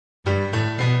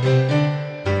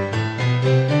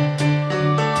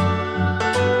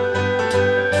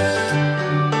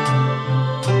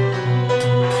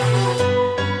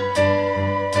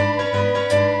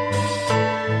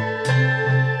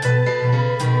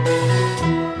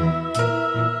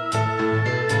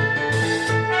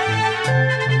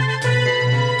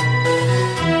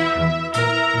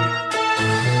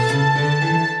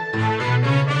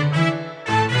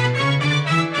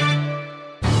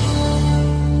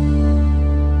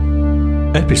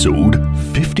Episode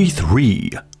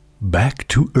 53, Back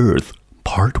to Earth,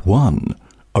 Part 1.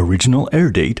 Original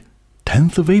air date,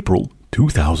 10th of April,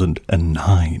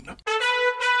 2009.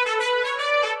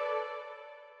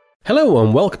 Hello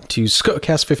and welcome to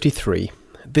Scuttercast 53.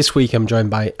 This week I'm joined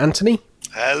by Anthony.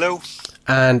 Hello.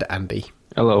 And Andy.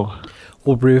 Hello.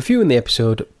 We'll be reviewing the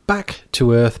episode Back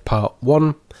to Earth Part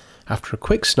 1 after a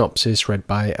quick synopsis read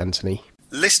by Anthony.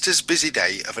 Lister's busy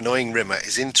day of annoying Rimmer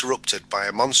is interrupted by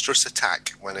a monstrous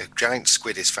attack when a giant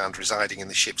squid is found residing in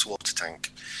the ship's water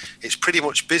tank. It's pretty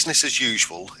much business as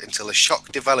usual until a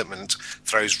shock development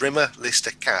throws Rimmer,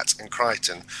 Lister, Cat and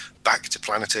Crichton back to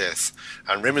planet Earth,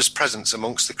 and Rimmer's presence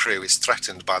amongst the crew is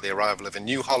threatened by the arrival of a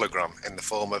new hologram in the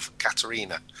form of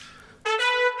Katarina.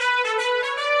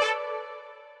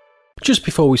 Just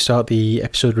before we start the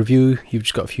episode review, you've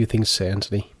just got a few things to say,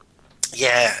 Anthony.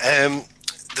 Yeah,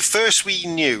 the first we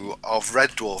knew of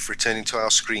Red Dwarf returning to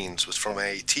our screens was from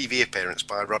a TV appearance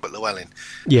by Robert Llewellyn.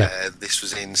 Yeah. This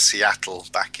was in Seattle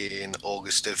back in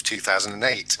August of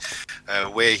 2008,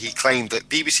 where he claimed that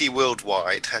BBC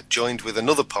Worldwide had joined with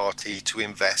another party to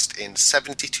invest in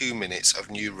 72 minutes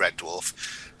of new Red Dwarf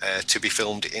to be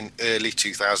filmed in early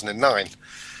 2009.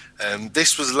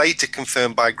 This was later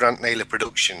confirmed by Grant Naylor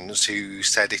Productions, who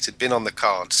said it had been on the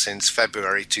cards since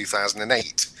February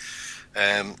 2008.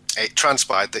 It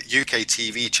transpired that UK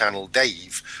TV channel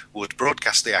Dave would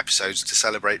broadcast the episodes to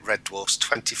celebrate Red Dwarf's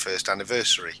 21st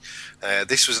anniversary.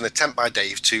 This was an attempt by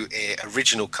Dave to air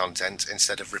original content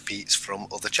instead of repeats from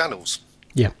other channels.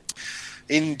 Yeah.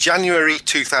 In January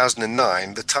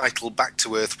 2009, the title Back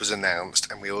to Earth was announced,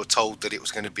 and we were told that it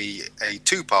was going to be a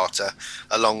two-parter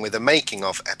along with a making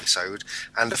of episode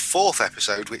and a fourth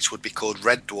episode which would be called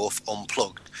Red Dwarf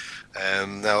Unplugged.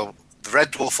 Now, the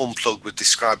Red Dwarf Unplugged was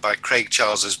described by Craig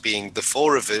Charles as being the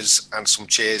four of us and some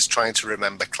chairs trying to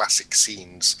remember classic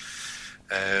scenes.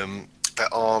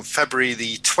 But on February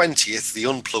the 20th, the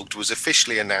Unplugged was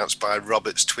officially announced by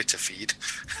Robert's Twitter feed,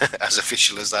 as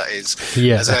official as that is,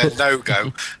 as a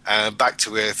no-go. Back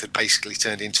to Earth had basically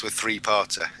turned into a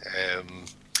three-parter.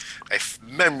 If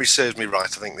memory serves me right,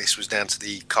 I think this was down to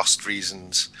the cost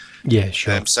reasons. Yeah,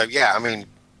 sure.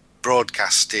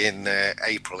 Broadcast in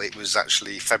April. It was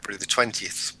actually February the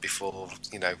 20th before,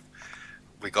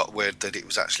 we got word that it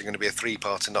was actually going to be a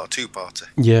three-parter, not a two-parter.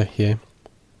 Yeah.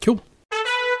 Cool.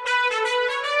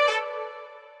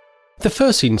 The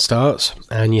first scene starts,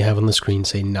 and you have on the screen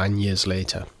saying 9 years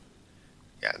later.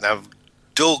 Yeah, now,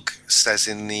 Doug Naylor says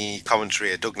in the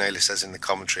commentary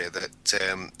that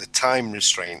the time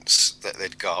restraints that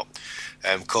they'd got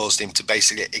caused him to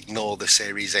basically ignore the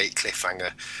Series 8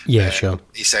 cliffhanger. Yeah, sure.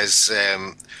 He says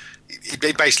he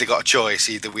basically got a choice: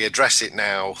 either we address it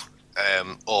now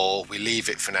or we leave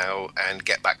it for now and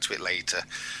get back to it later.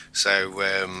 So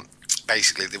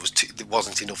basically there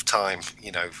wasn't enough time,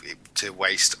 to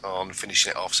waste on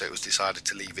finishing it off, so it was decided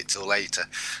to leave it till later.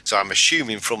 So I'm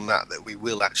assuming from that we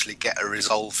will actually get a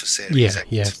resolve for Series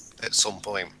 8 at some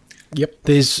point. Yep,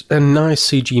 there's a nice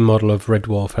CG model of Red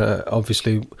Dwarf.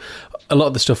 Obviously, a lot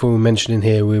of the stuff we mentioned in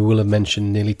here we will have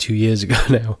mentioned nearly 2 years ago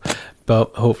now,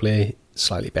 but hopefully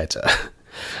slightly better.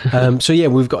 So yeah,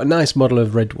 we've got a nice model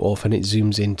of Red Dwarf, and it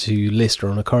zooms into Lister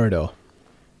on a corridor.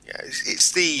 Yeah,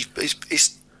 it's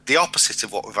the opposite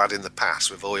of what we've had in the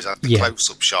past. We've always had the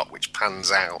close-up shot which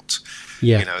pans out,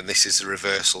 and this is the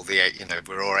reversal.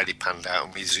 We're already panned out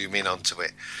and we zoom in onto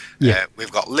it.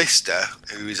 We've got Lister,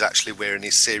 who is actually wearing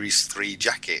his Series 3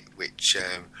 jacket, which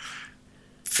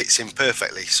fits him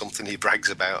perfectly. Something he brags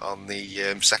about on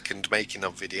the second making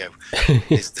of video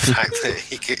is the fact that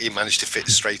he managed to fit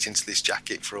straight into this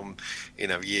jacket from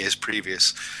years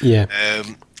previous.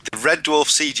 The Red Dwarf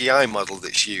CGI model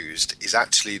that's used is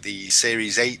actually the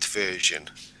Series 8 version,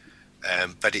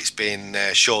 but it's been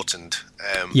shortened.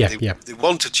 They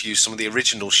wanted to use some of the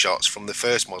original shots from the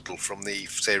first model from the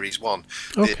Series 1.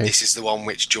 Okay. This is the one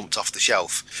which jumped off the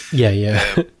shelf.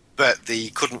 But they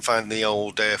couldn't find the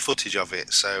old footage of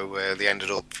it, so they ended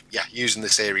up using the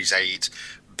Series 8,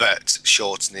 but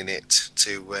shortening it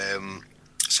to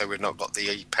so we've not got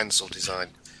the pencil design.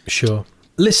 Sure.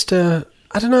 Lister,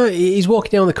 I don't know, he's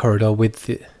walking down the corridor with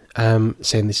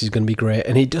saying this is going to be great,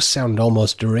 and it does sound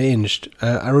almost deranged.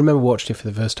 I remember watching it for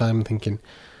the first time thinking,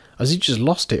 has he just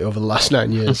lost it over the last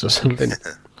 9 years or something?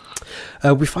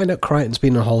 We find out Crichton's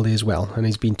been on holiday as well, and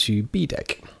he's been to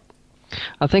B-Deck.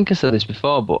 I think I said this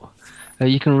before, but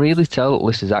you can really tell that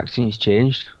Lister's accent's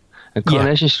changed. And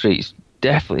Coronation Street's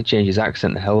definitely changed his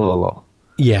accent a hell of a lot.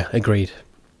 Yeah, agreed.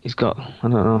 He's got, I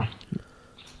don't know.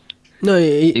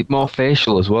 No, more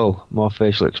facial as well. More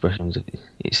facial expressions,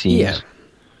 it seems.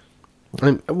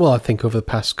 Yeah. Well, I think over the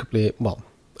past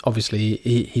obviously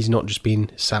he's not just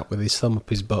been sat with his thumb up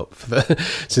his butt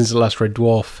since the last Red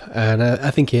Dwarf, and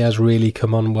I think he has really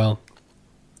come on well.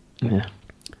 Yeah.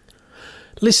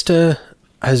 Lister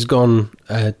has gone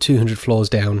 200 floors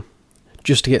down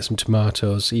just to get some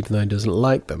tomatoes, even though he doesn't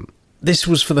like them. This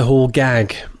was for the whole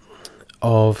gag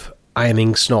of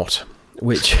ironing snot,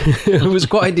 which was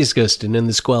quite disgusting, and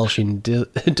the squelching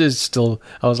does still...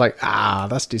 I was like,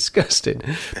 that's disgusting.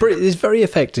 But it's very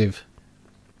effective.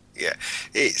 Yeah,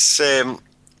 it's...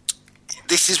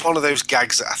 this is one of those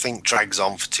gags that I think drags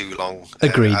on for too long.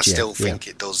 Agreed, I still think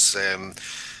it does...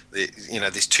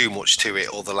 there's too much to it,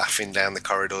 all the laughing down the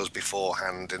corridors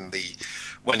beforehand, and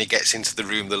when he gets into the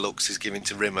room, the looks he's giving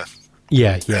to Rimmer.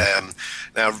 Yeah.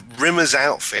 Now, Rimmer's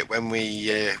outfit, when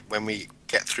we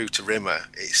get through to Rimmer,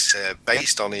 it's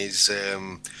based on his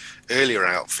earlier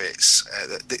outfits.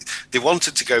 They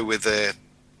wanted to go with a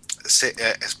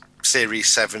Series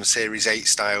 7, Series 8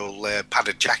 style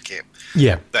padded jacket.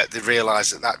 Yeah. But they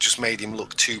realised that just made him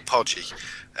look too podgy.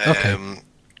 Okay.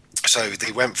 So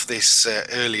they went for this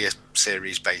earlier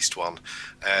series-based one.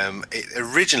 It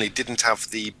originally didn't have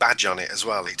the badge on it as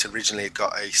well. It originally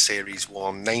got a Series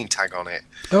 1 name tag on it.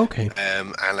 Okay.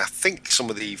 And I think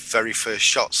some of the very first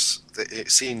shots that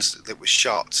it seems that was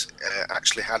shot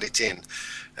actually had it in.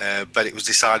 But it was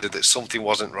decided that something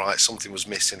wasn't right, something was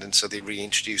missing, and so they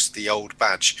reintroduced the old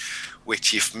badge,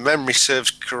 which, if memory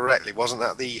serves correctly, wasn't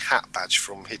that the hat badge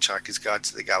from Hitchhiker's Guide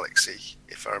to the Galaxy,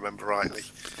 if I remember rightly?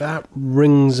 That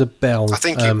rings a bell. I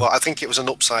think it was an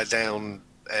upside down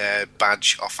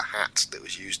badge off a hat that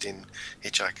was used in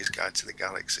Hitchhiker's Guide to the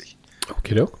Galaxy.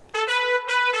 Okie doke.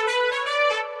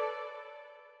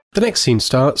 The next scene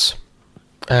starts,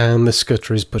 and the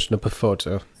Scudder is putting up a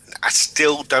photo. I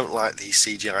still don't like these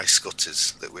CGI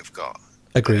Scutters that we've got.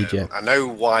 Agreed, yeah. I know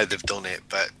why they've done it,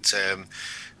 but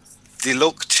they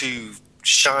look too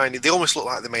shiny. They almost look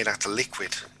like they're made out of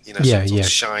liquid.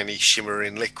 Shiny,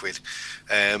 shimmering liquid.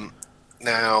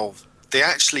 Now, they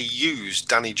actually used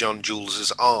Danny John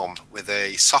Jules' arm with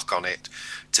a sock on it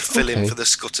to fill in for the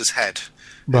Scutter's head.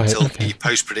 Right, until the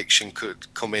post-production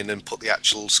could come in and put the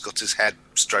actual Scutter's head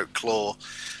stroke claw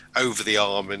over the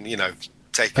arm and,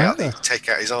 take out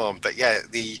his arm. But yeah,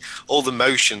 all the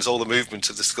motions, all the movement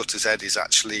of the Scutter's head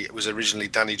was originally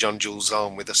Danny John Jules'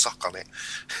 arm with a sock on it.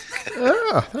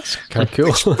 That's kind of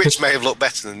cool. which may have looked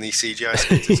better than the CGI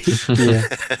Scutters. Yeah.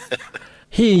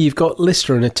 Here you've got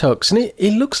Lister in a tux, and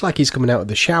it looks like he's coming out of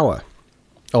the shower.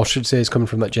 Or I should say he's coming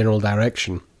from that general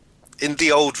direction. In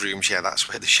the old rooms, yeah, that's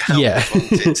where the shower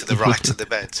was, to the right of the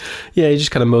bed. Yeah, he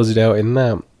just kind of moseyed out in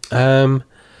that.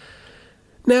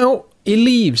 Now, he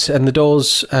leaves and the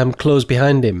doors close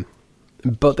behind him,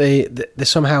 but they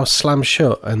somehow slam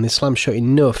shut, and they slam shut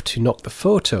enough to knock the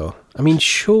photo. I mean,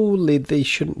 surely they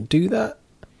shouldn't do that?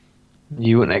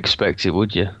 You wouldn't expect it,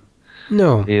 would you?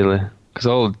 No. Really?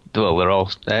 Because they're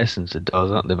all air sensor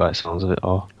doors, aren't they, by the sounds of it?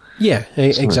 Or yeah,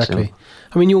 exactly.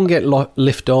 I mean, you wouldn't get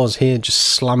lift doors here just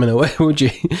slamming away, would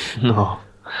you? No.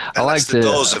 Unless the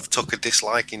doors have took a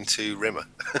disliking to Rimmer.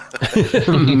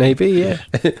 Maybe, yeah.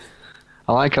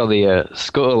 I like how the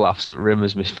Scudder laughs at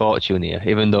Rimmer's misfortune here,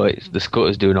 even though the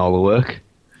Scudder's doing all the work.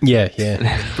 Yeah.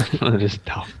 They're just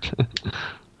daft.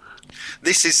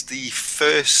 This is the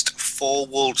first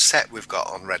four-walled set we've got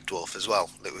on Red Dwarf as well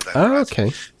that we've ever had.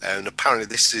 Okay. And apparently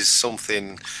this is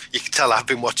something you can tell I've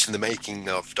been watching the making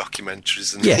of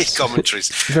documentaries and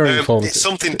commentaries. Very informative. It's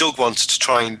something Doug wanted to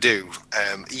try and do,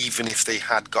 even if they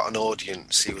had got an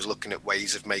audience. He was looking at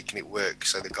ways of making it work,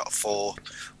 so they've got a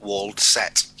four-walled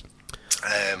set.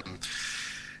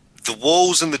 The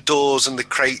walls and the doors and the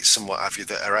crates and what have you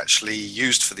that are actually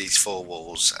used for these four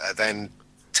walls are then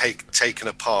taken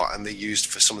apart, and they're used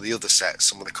for some of the other sets,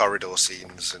 some of the corridor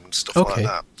scenes and stuff like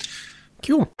that.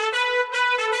 Cool.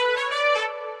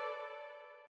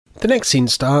 The next scene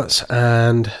starts,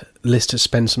 and Lister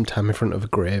spends some time in front of a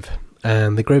grave,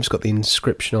 and the grave's got the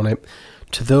inscription on it,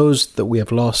 "To those that we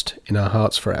have lost in our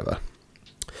hearts forever."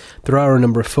 There are a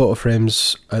number of photo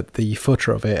frames at the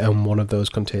footer of it, and one of those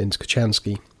contains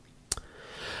Kochanski.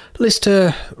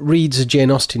 Lister reads a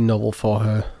Jane Austen novel for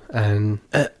her, and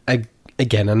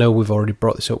again, I know we've already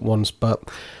brought this up once, but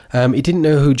he didn't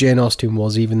know who Jane Austen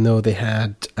was, even though they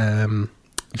had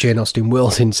Jane Austen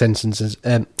Wills in sentences.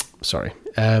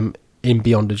 In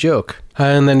Beyond a Joke.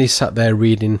 And then he sat there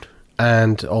reading,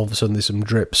 and all of a sudden there's some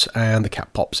drips, and the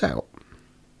cat pops out.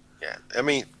 Yeah, I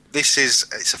mean,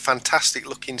 it's a fantastic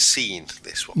looking scene,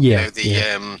 this one. Yeah,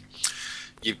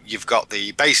 you've got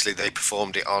basically they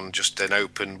performed it on just an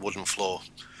open wooden floor.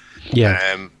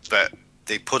 Yeah. But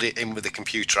they put it in with the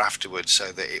computer afterwards,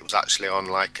 so that it was actually on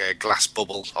like a glass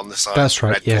bubble on the side. That's of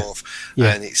right. Red Dwarf,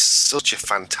 and it's such a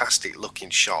fantastic looking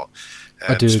shot.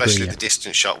 I do especially agree, the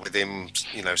distant shot with him,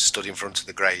 stood in front of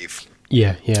the grave.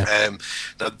 Yeah.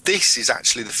 Now this is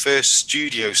actually the first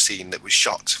studio scene that was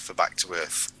shot for Back to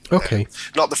Earth. Okay.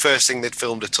 Not the first thing they'd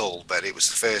filmed at all, but it was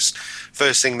the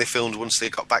first thing they filmed once they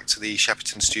got back to the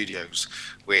Shepperton Studios,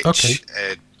 which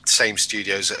same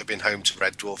studios that have been home to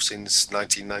Red Dwarf since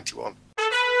 1991.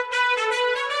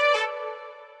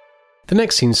 The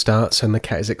next scene starts and the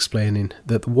cat is explaining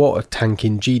that the water tank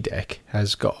in G-Deck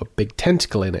has got a big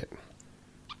tentacle in it.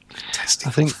 Testicle.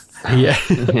 I think... Yeah.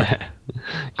 Yeah.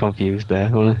 Confused there,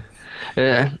 wasn't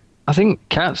I? I think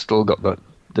Cat still got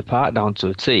the part down to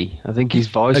a T. I think his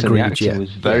voice and the acting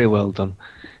was very well done.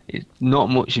 Not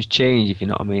much has changed, if you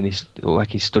know what I mean. It's like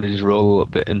he studied his role a little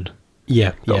bit and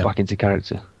got back into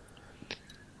character.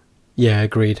 Yeah,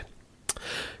 agreed.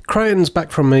 Crichton's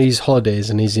back from his holidays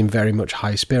and he's in very much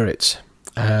high spirits.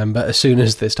 But as soon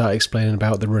as they start explaining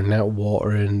about the running out of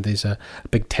water and there's a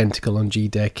big tentacle on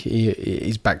G-Deck,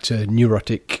 he's back to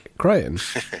neurotic Crichton.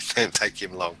 Don't take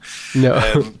him long. No.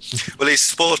 Well, he's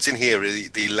sporting here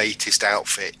the latest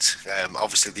outfit.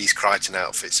 Obviously, these Crichton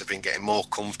outfits have been getting more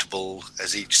comfortable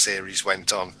as each series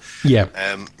went on. Yeah.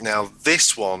 Now,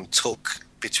 this one took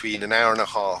between an hour and a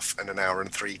half and an hour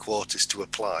and 3/4 to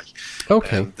apply.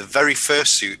 Okay. The very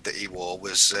first suit that he wore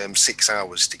was 6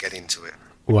 hours to get into it.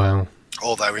 Wow.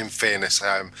 Although, in fairness,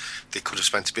 they could have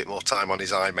spent a bit more time on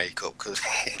his eye makeup because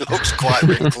he looks quite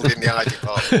wrinkled in the eye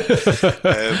department.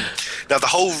 Now, the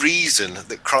whole reason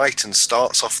that Crichton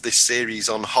starts off this series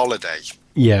on holiday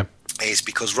is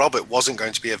because Robert wasn't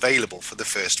going to be available for the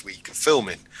first week of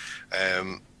filming.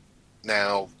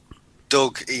 Now,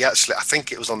 Doug, I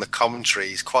think it was on the commentary,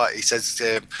 he says,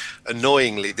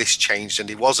 annoyingly, this changed and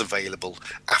he was available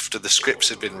after the scripts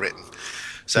had been written.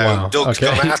 So Doug's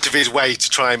gone out of his way to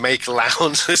try and make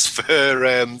allowances for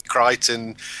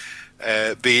Crichton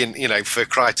for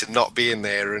Crichton not being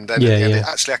there. And then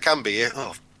actually I can be here.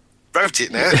 Oh, wrote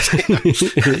it now.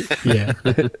 Yeah.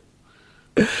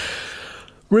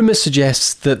 Rimmer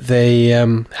suggests that they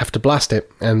have to blast it,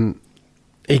 and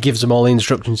he gives them all the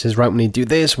instructions. Says, right, when you do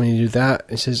this, when you do that,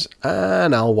 he says,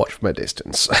 and I'll watch from a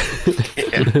distance.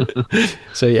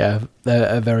 So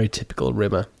a very typical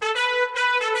Rimmer.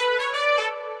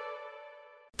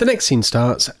 The next scene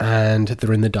starts and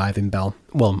they're in the diving bell.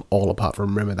 Well, all apart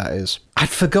from Rimmer, that is. I'd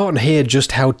forgotten here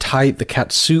just how tight the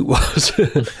cat's suit was.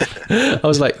 I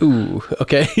was like, ooh,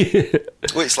 okay.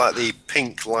 Well, it's like the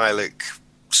pink lilac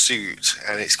suit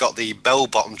and it's got the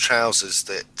bell-bottom trousers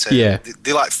that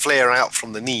they like flare out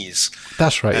from the knees.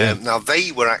 That's right, yeah. Now,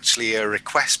 they were actually a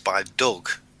request by Doug,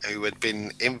 who had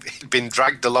been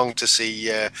dragged along to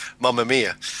see Mamma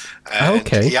Mia. And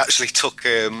he actually took...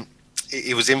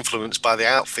 he was influenced by the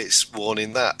outfits worn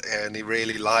in that, and he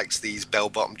really liked these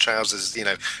bell-bottom trousers,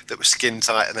 that were skin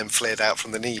tight and then flared out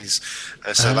from the knees.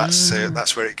 So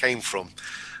that's where it came from.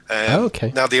 Now,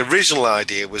 the original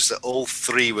idea was that all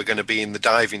three were going to be in the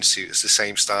diving suits, the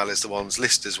same style as the ones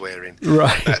Lister's wearing.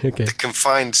 Right. The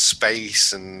confined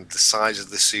space and the size of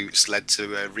the suits led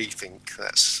to a rethink.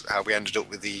 That's how we ended up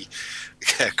with the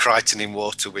Crichton in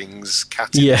Water Wings,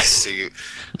 Cat in the suit.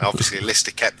 And obviously,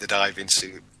 Lister kept the diving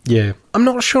suit. Yeah. I'm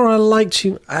not sure I liked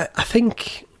you. I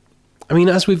think,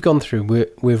 as we've gone through,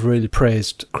 we've really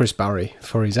praised Chris Barry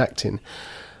for his acting.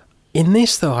 In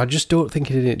this, though, I just don't think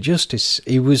he did it justice.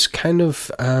 He was kind of,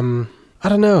 I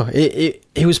don't know,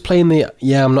 he was playing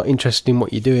I'm not interested in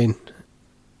what you're doing.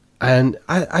 And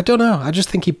I don't know, I just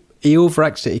think he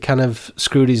overacted it. He kind of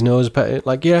screwed his nose about it,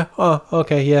 like, I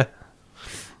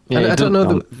don't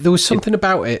know, there was something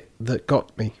about it that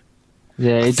got me.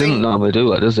 Yeah, he doesn't normally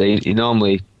do that, does he? He's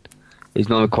normally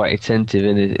quite attentive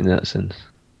in that sense.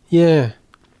 Yeah.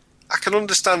 I can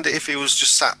understand it if he was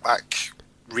just sat back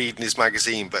reading his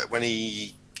magazine, but when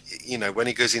he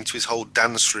goes into his whole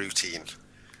dance routine,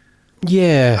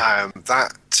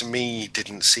 that to me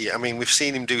didn't see it. We've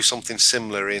seen him do something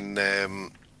similar in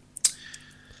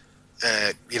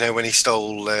when he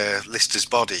stole Lister's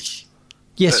body.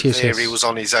 Yes. He was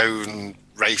on his own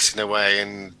racing away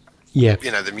and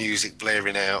the music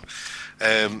blaring out.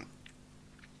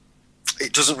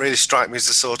 It doesn't really strike me as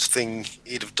the sort of thing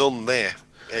he'd have done there.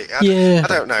 I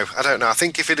don't know. I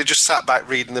think if he'd have just sat back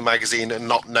reading the magazine and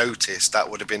not noticed, that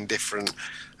would have been different.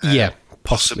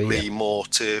 Possibly more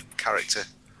to character.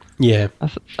 Yeah,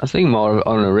 I think more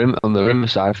on the Rimmer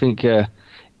side. I think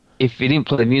if he didn't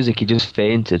play the music, he just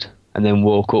fainted and then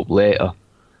woke up later.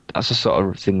 That's the sort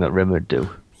of thing that Rimmer would do.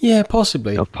 Yeah,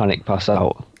 possibly. Panic, pass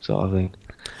out, sort of thing.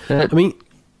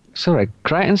 Sorry,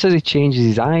 Crichton says he changes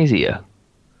his eyes here.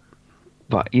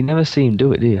 but you never see him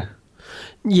do it, do you?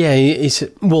 Yeah,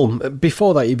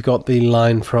 before that you've got the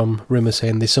line from Rimmer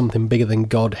saying there's something bigger than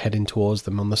God heading towards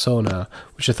them on the sonar,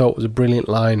 which I thought was a brilliant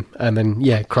line. And then,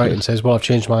 Crichton says, well, I've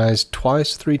changed my eyes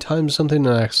 3 times or something,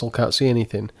 and I still can't see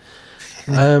anything.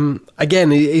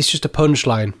 Again, it's just a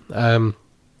punchline,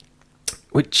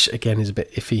 which, again, is a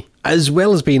bit iffy. As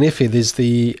well as being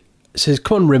iffy, says,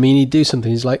 come on, Rimmer, you need to do something.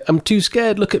 He's like, I'm too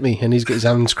scared, look at me. And he's got his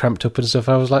hands cramped up and stuff.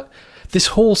 I was like, this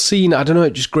whole scene, I don't know,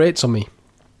 it just grates on me.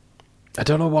 I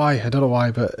don't know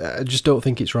why, but I just don't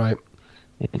think it's right.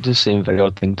 It does seem a very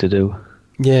odd thing to do.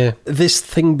 Yeah, this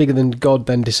thing bigger than God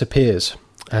then disappears,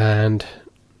 and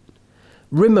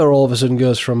Rimmer all of a sudden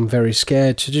goes from very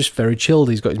scared to just very chilled.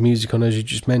 He's got his music on, as you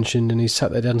just mentioned, and he's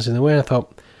sat there dancing away. I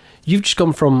thought, you've just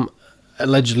gone from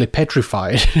allegedly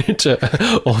petrified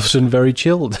to all of a sudden very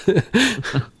chilled.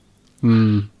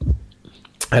 I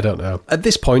don't know. At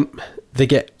this point, they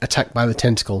get attacked by the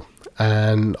tentacle.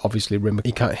 And obviously, Rimmer,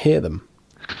 he can't hear them.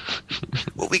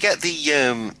 Well, we get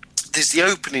there's the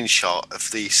opening shot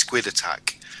of the squid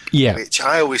attack, which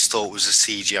I always thought was a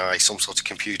CGI, some sort of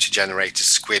computer-generated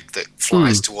squid that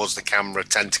flies towards the camera,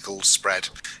 tentacles spread,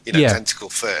 tentacle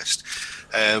first.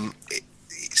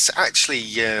 It's actually,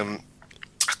 I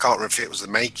can't remember if it was the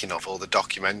making of or the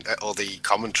document or the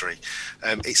commentary.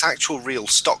 It's actual real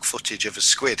stock footage of a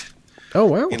squid. Oh,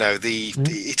 wow.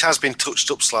 It has been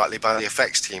touched up slightly by the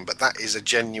effects team, but that is a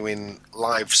genuine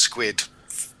live squid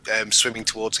swimming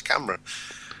towards a camera.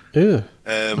 Yeah.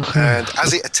 And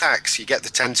as it attacks, you get the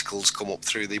tentacles come up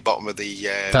through the bottom of the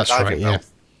diving bell.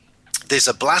 There's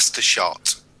a blaster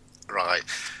shot, right?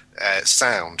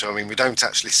 Sound. I mean, we don't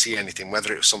actually see anything.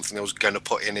 Whether it was something I was going to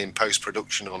put in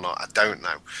post-production or not, I don't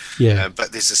know. Yeah.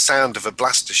 But there's a sound of a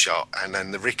blaster shot and then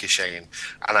the ricocheting,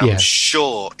 and I'm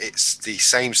sure it's the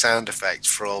same sound effect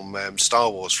from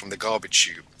Star Wars, from the garbage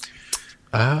chute.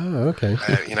 Ah, okay.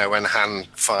 When Han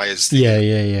fires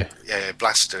the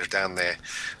blaster down there,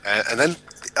 and then,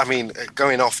 I mean,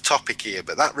 going off topic here,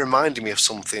 but that reminded me of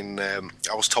something I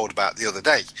was told about the other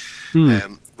day.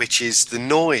 Which is the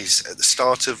noise at the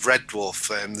start of Red Dwarf,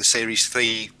 the series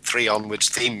 3 onwards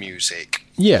theme music.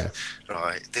 Yeah.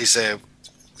 Right. There's a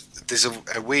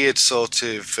weird sort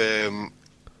of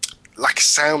like a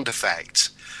sound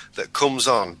effect that comes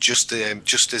on just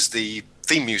as the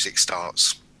theme music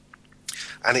starts.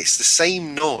 And it's the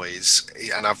same noise,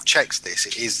 and I've checked this,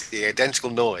 it is the identical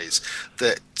noise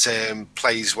that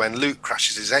plays when Luke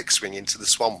crashes his X-Wing into the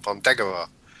swamp on Dagobah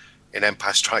in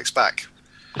Empire Strikes Back.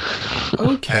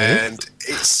 Okay. And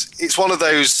it's one of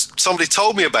those, somebody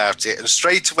told me about it, and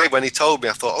straight away when he told me,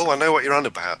 I thought, I know what you're on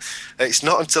about. It's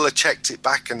not until I checked it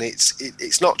back, and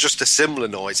it's not just a similar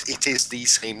noise, it is the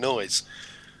same noise.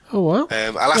 Oh, wow.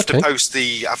 I'll have to post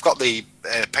I've got the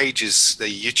pages, the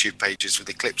YouTube pages with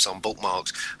the clips on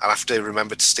bookmarks. I'll have to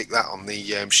remember to stick that on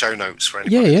the show notes for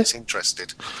anybody that's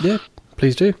interested. Yeah,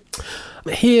 please do.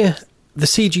 Here, the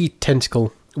CG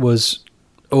tentacle was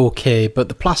okay, but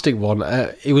the plastic one,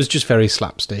 it was just very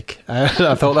slapstick.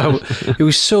 I thought it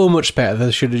was so much better.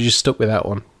 They should have just stuck with that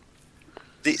one.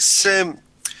 It's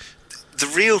the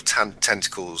real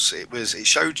tentacles. It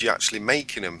showed you actually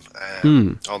making them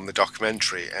on the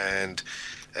documentary, and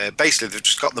basically they've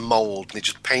just got the mold and they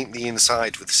just paint the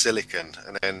inside with silicone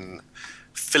and then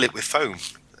fill it with foam.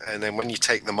 And then when you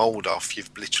take the mold off,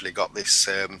 you've literally got this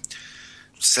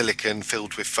silicone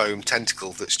filled with foam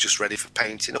tentacle that's just ready for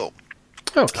painting up.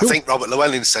 Oh, cool. I think Robert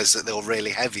Llewellyn says that they're really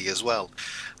heavy as well.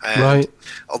 Right.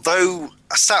 Although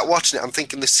I sat watching it, I'm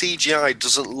thinking the CGI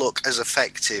doesn't look as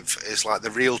effective as like the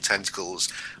real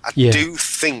tentacles. I do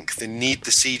think they need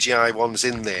the CGI ones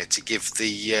in there to give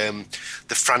the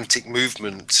frantic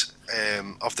movement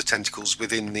of the tentacles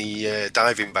within the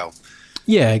diving bell.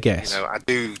 Yeah, I guess. I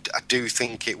do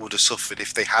think it would have suffered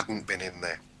if they hadn't been in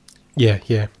there.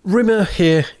 Yeah. Rimmer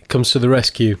here comes to the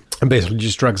rescue and basically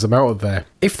just drags them out of there.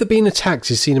 If they're being attacked,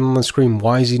 he's seen him on the screen,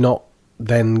 why is he not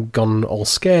then gone all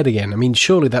scared again? I mean,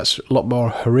 surely that's a lot more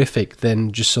horrific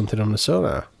than just something on the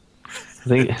sonar.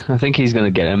 I think he's going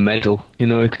to get a medal,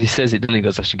 because he says it, doesn't he? He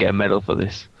goes, I should get a medal for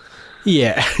this.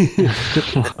 Yeah.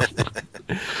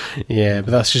 Yeah, but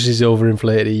that's just his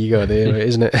overinflated ego there,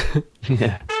 isn't it?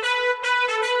 Yeah.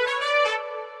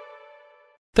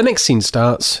 The next scene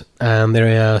starts, and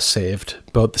they are saved,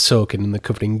 but they're soaking and they're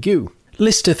covered in goo.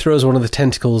 Lister throws one of the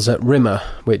tentacles at Rimmer,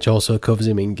 which also covers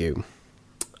him in goo.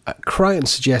 Crichton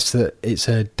suggests that it's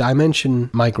a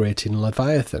dimension-migrating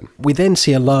Leviathan. We then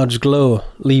see a large glow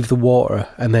leave the water,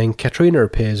 and then Katrina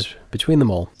appears between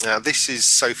them all. Now, this is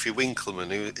Sophie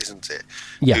Winkleman, isn't it?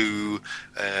 Yeah. Who,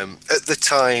 at the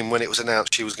time when it was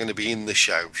announced she was going to be in the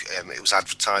show, it was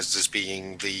advertised as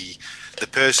being the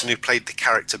person who played the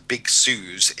character Big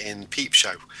Suze in Peep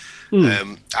Show.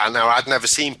 And now I'd never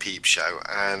seen Peep Show,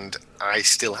 and I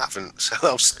still haven't, so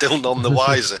I'm still none the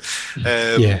wiser.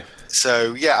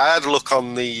 So yeah, I had a look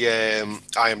on the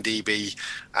IMDb,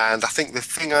 and I think the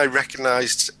thing I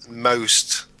recognised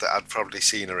most that I'd probably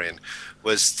seen her in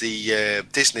was the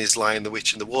Disney's Lion, the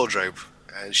Witch, and the Wardrobe,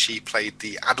 and she played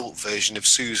the adult version of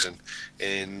Susan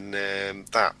in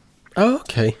that. Oh,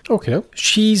 okay.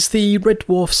 She's the Red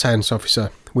Dwarf Science Officer,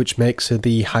 which makes her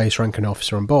the highest ranking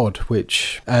officer on board,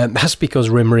 which that's because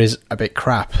Rimmer is a bit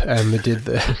crap, and they did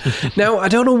the... Now, I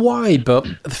don't know why, but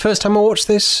the first time I watched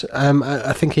this,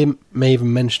 I think he may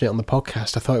even mention it on the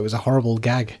podcast, I thought it was a horrible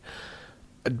gag.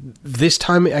 This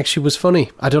time it actually was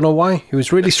funny. I don't know why. It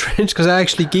was really strange, because I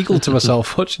actually giggled to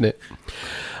myself watching it.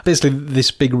 Basically,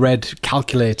 this big red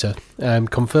calculator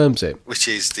confirms it. Which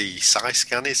is the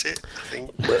Psyscan, is it? I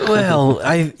think. Well,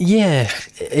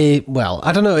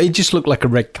 I don't know. It just looked like a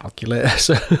red calculator.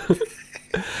 So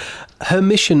her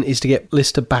mission is to get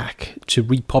Lister back to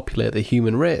repopulate the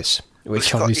human race.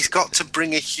 He's got to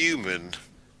bring a human.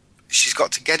 She's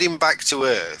got to get him back to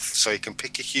Earth so he can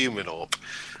pick a human up,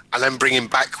 and then bring him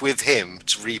back with him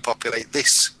to repopulate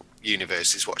this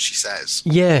universe, is what she says.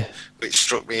 Yeah. Which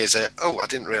struck me as I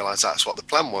didn't realise that's what the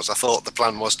plan was. I thought the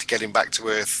plan was to get him back to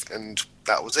Earth, and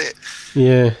that was it.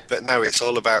 Yeah. But no, it's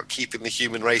all about keeping the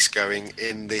human race going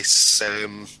in this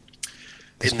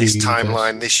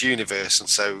timeline, this universe. And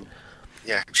so,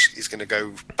 yeah, he's going to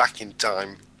go back in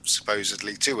time,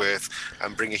 supposedly, to Earth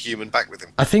and bring a human back with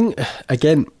him. I think,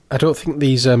 again, I don't think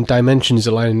these dimensions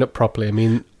are lining up properly. I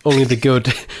mean, only the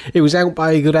good. It was out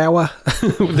by a good hour.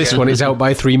 This one is out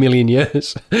by 3 million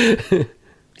years.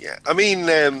 Yeah, I mean,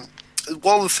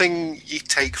 one thing you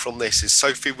take from this is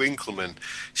Sophie Winkleman.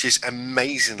 She's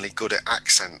amazingly good at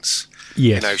accents.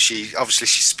 Yes. You know, she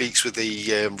speaks with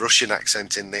the Russian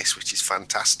accent in this, which is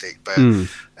fantastic. But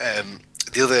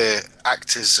the other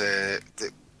actors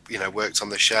that worked on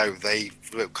the show, they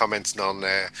were commenting on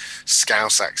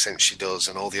Scouse accent she does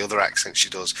and all the other accents she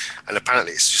does, and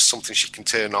apparently it's just something she can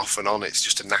turn off and on. It's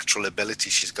just a natural ability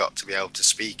she's got to be able to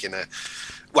speak in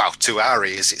to our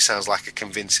ears it sounds like a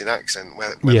convincing accent.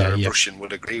 Whether a Russian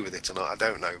would agree with it or not, I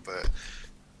don't know, but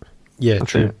yeah,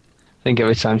 true. I think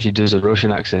every time she does a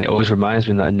Russian accent, it always reminds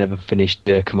me that I never finished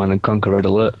Command and Conquer Red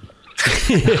Alert.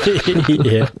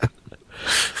 Yeah,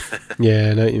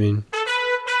 I know what you mean.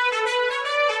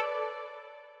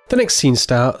 The next scene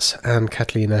starts, and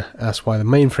Catalina asks why the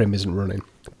mainframe isn't running.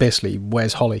 Basically,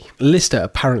 where's Holly? Lister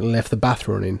apparently left the bath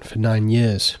running for 9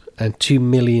 years, and 2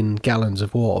 million gallons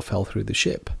of water fell through the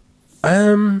ship.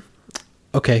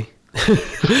 Okay.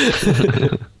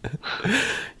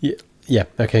 Yeah,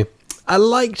 okay. I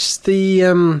liked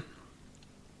the...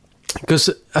 because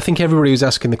I think everybody was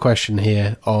asking the question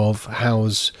here of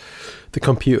how's the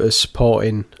computer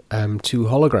supporting 2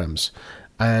 holograms.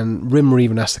 And Rimmer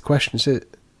even asked the question,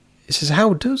 It says,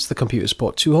 how does the computer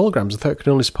support 2 holograms? I thought it could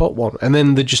only support 1. And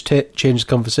then they just changed the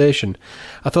conversation.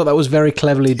 I thought that was very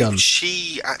cleverly done.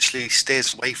 She actually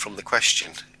steers away from the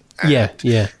question. Yeah.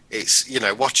 It's,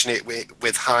 watching it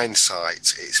with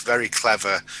hindsight, it's very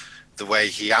clever the way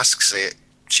he asks it.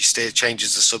 She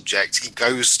changes the subject. He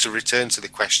goes to return to the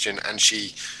question, and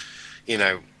she,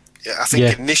 I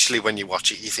think initially when you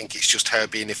watch it, you think it's just her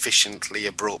being efficiently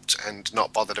abrupt and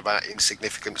not bothered about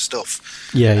insignificant stuff.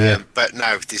 Yeah. But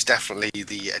no, there's definitely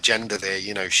the agenda there.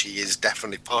 She is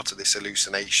definitely part of this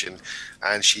hallucination,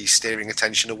 and she's steering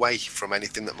attention away from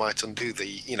anything that might undo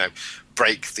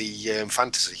break the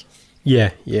fantasy.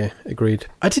 Yeah, agreed.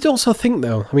 I did also think,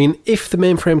 though, I mean, if the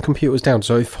mainframe computer was down,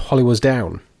 so if Holly was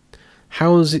down,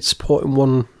 how is it supporting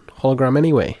 1 hologram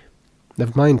anyway?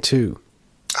 Never mind 2.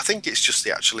 I think it's just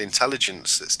the actual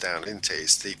intelligence that's down, isn't it?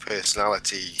 It's the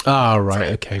personality. Ah,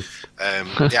 right, okay.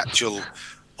 The actual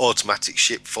automatic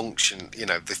ship function,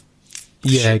 the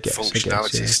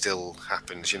functionality still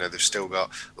happens. They've still got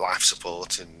life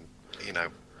support and,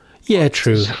 Yeah,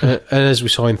 true. And as we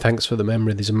saw in Thanks for the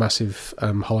Memory, there's a massive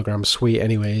hologram suite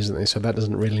anyway, isn't there? So that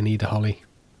doesn't really need a Holly.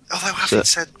 Although, having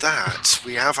said that,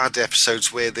 we have had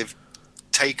episodes where they've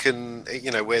taken,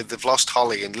 where they've lost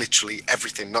Holly and literally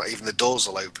everything, not even the doors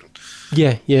will open.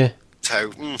 Yeah.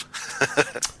 So,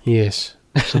 yes.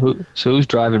 So who's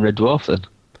driving Red Dwarf then?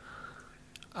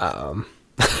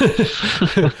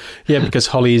 Yeah, because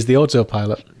Holly is the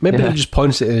autopilot. Maybe they'll just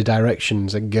point it in the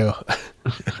directions and go.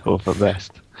 Hope for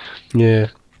best. Yeah.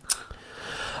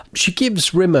 She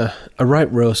gives Rimmer a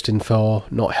right roasting for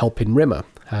not helping Rimmer.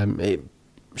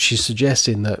 She's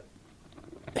suggesting that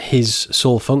his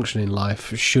sole function in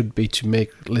life should be to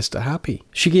make Lister happy.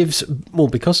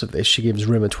 Because of this, she gives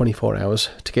Rimmer 24 hours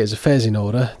to get his affairs in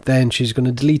order. Then she's going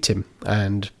to delete him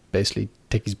and basically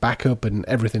take his backup and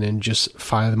everything and just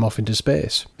fire them off into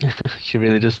space. She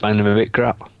really does find him a bit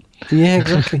crap. Yeah,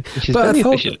 exactly. She's very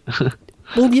efficient.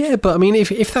 Well, yeah, but I mean,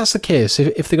 if that's the case,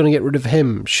 if they're going to get rid of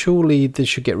him, surely they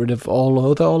should get rid of all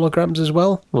other holograms as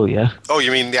well. Well, yeah. Oh,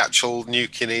 you mean the actual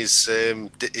nuke in his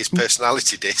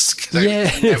personality disc? Yeah.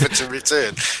 Never to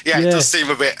return. Yeah, it does seem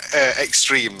a bit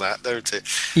extreme, that, don't it?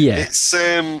 Yeah. It's,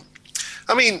 I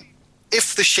mean,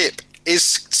 if the ship is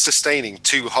sustaining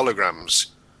 2 holograms,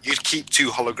 you'd keep 2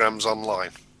 holograms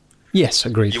online. Yes,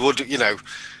 agreed. You would,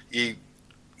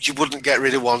 you wouldn't get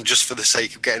rid of one just for the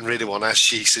sake of getting rid of one, as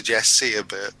she suggests here,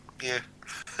 but yeah.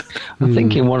 I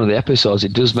think in one of the episodes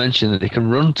it does mention that they can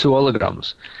run 2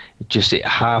 holograms, it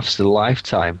halves the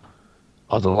lifetime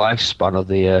or the lifespan of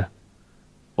the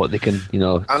what they can,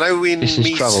 I know in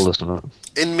distance travel or something.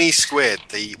 In Me Squared,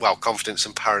 Confidence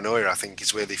and Paranoia, I think,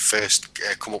 is where they first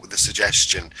come up with the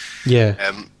suggestion.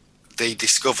 Yeah. They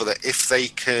discover that if they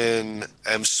can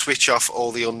switch off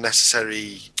all the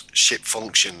unnecessary ship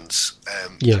functions,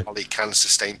 Holly can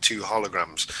sustain 2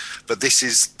 holograms. But this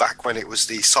is back when it was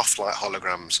the soft light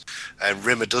holograms. And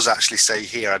Rimmer does actually say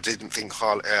here, I didn't think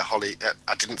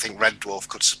Red Dwarf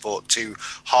could support 2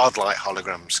 hard light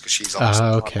holograms because she's obviously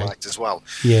hard light as well.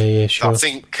 Yeah, sure. So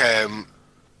I think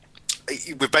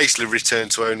we basically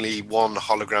returned to only 1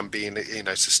 hologram being,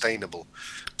 sustainable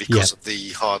because of the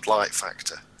hard light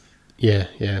factor.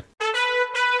 Yeah.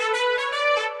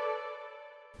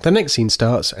 The next scene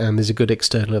starts, and there's a good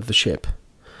external of the ship.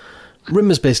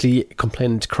 Rimmer's basically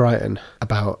complaining to Crichton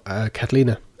about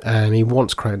Catalina, and he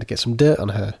wants Crichton to get some dirt on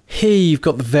her. Here you've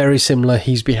got the very similar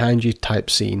he's behind you type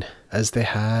scene as they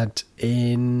had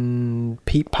in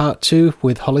Pete Part 2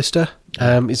 with Hollister.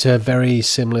 It's a very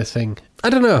similar thing. I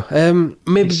don't know,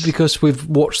 maybe because we've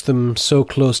watched them so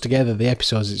close together, the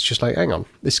episodes, it's just like, hang on,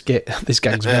 this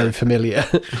gag's very familiar.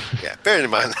 Yeah, bearing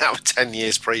in mind that was 10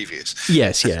 years previous.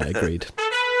 Yes, agreed.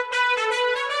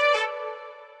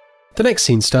 The next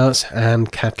scene starts,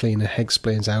 and Catalina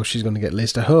explains how she's going to get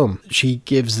Lister home. She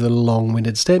gives the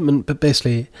long-winded statement, but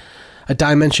basically a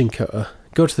dimension cutter.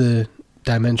 Go to the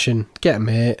dimension, get a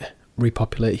mate,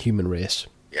 repopulate human race.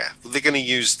 Yeah, well, they're going to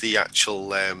use the actual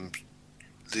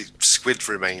the squid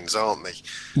remains, aren't they?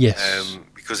 Yes.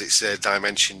 Because it's a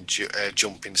dimension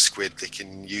jumping squid, they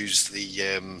can use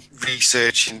the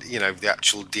research in, the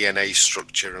actual DNA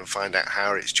structure and find out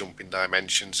how it's jumping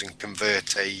dimensions and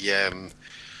convert a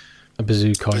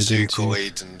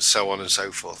bazookoid and so on and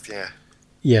so forth.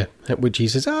 Yeah, which he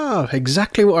says,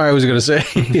 exactly what I was going to say.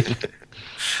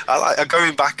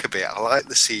 Going back a bit, I like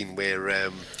the scene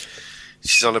where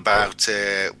she's on about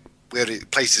where the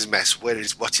place is mess. What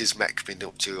is Mech been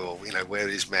up to, or where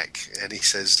is Mech? And he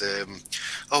says,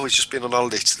 he's just been on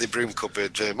holiday to the broom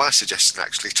cupboard. My suggestion,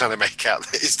 actually, trying to make out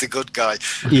that he's the good guy.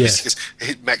 Yeah. Because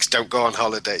Mechs don't go on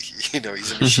holiday.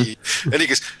 He's a machine. And he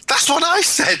goes, "That's what I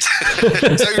said."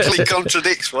 Totally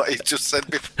contradicts what he just said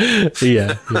before.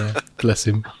 Yeah. Bless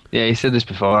him. Yeah, he said this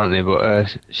before, hasn't he?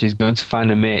 But she's going to find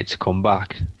a mate to come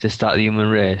back to start the human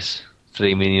race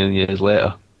 3 million years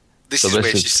later. This is where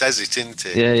she says it, isn't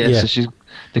it? Yeah. So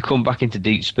they come back into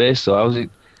deep space. So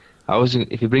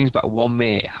if he brings back 1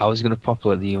 mate, how is he going to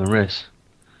populate the human race?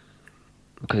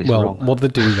 Because it's wrong. What they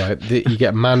do, right? You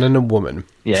get a man and a woman.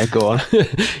 Yeah, go on.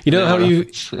 you know how you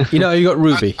got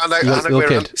Ruby. I know where I'm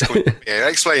going. Yeah,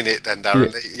 explain it then,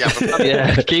 Darren.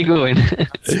 Yeah, keep going.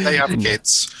 They have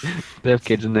kids. They have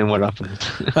kids, and then what happens?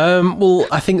 Well,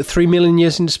 I think 3 million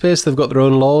years into space, they've got their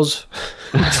own laws.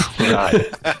 Right.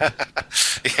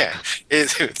 Yeah,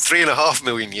 3.5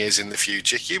 million years in the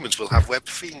future, humans will have webbed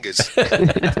fingers.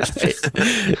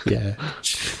 Yeah.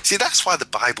 See, that's why the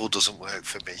Bible doesn't work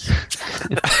for me.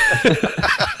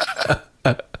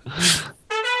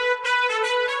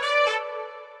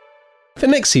 The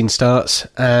next scene starts,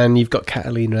 and you've got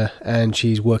Catalina, and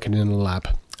she's working in a lab,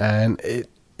 and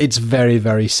it's very,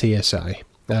 very CSI.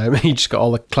 You just got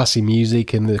all the classy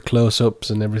music and the close-ups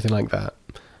and everything like that.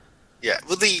 Yeah,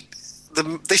 well,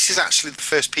 this is actually the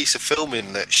first piece of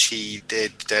filming that she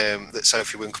did, that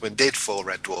Sophie Winkleman did for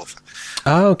Red Dwarf.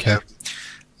 Oh, okay.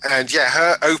 And yeah,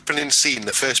 her opening scene,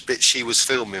 the first bit she was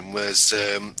filming was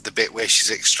the bit where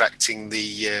she's extracting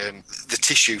the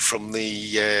tissue from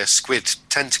the squid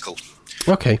tentacle.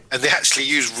 Okay. And they actually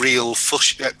use real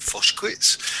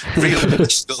fushquits, real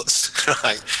nuts,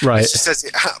 right? Right. And she says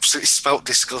it absolutely smelt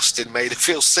disgusting, made her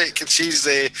feel sick, and she's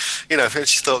there, and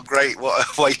she thought, great, what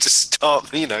a way to start,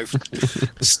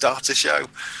 start a show.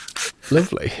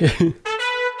 Lovely.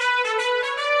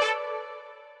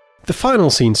 The final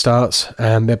scene starts,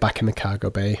 and they're back in the cargo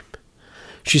bay.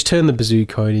 She's turned the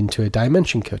bazookoid into a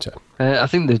dimension cutter. I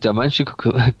think the dimension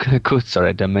cutter, the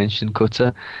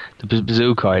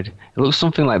bazookoid, it looks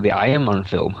something like the Iron Man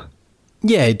film.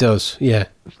 Yeah, it does, yeah.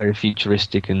 Very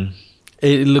futuristic and...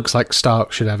 It looks like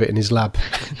Stark should have it in his lab.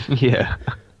 Yeah.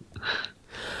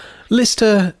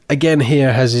 Lister, again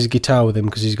here, has his guitar with him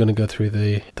because he's going to go through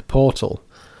the portal.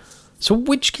 So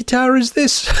which guitar is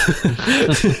this?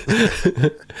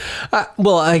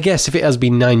 Well, I guess if it has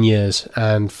been 9 years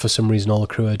and for some reason all the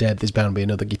crew are dead, there's bound to be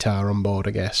another guitar on board,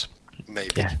 I guess.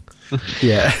 Maybe. Yeah.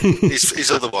 Yeah.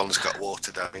 his other one's got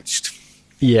water damaged.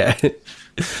 Yeah.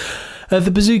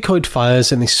 The bazookoid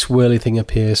fires and this swirly thing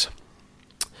appears.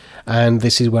 And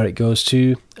this is where it goes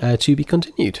to be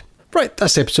continued. Right,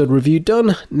 that's episode review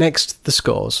done. Next, the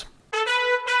scores.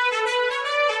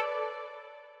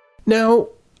 Now,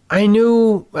 I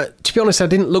know, to be honest, I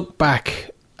didn't look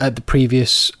back at the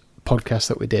previous podcast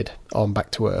that we did on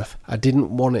Back to Earth. I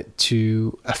didn't want it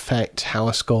to affect how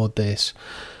I scored this.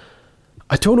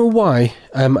 I don't know why.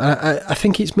 I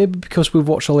think it's maybe because we've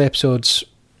watched all the episodes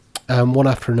one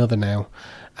after another now,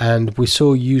 and we're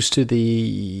so used to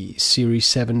the Series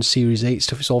 7, Series 8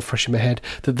 stuff, it's all fresh in my head,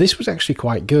 that this was actually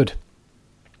quite good.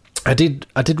 I did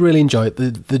really enjoy it.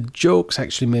 The jokes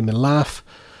actually made me laugh.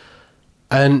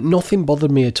 And nothing bothered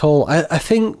me at all. I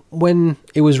think when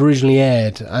it was originally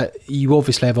aired, you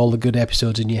obviously have all the good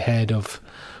episodes in your head of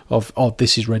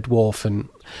this is Red Dwarf, and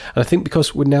I think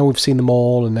because we've seen them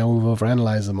all and now we've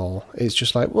overanalyzed them all, it's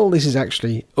just like, well, this is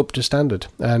actually up to standard,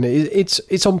 and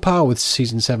it's on par with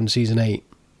season 7, season 8.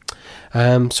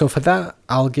 So for that,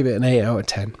 I'll give it an 8 out of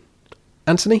 10.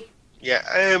 Anthony?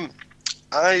 Yeah,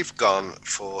 I've gone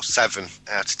for 7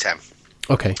 out of 10.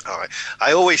 Okay. All right.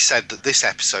 I always said that this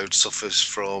episode suffers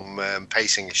from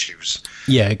pacing issues.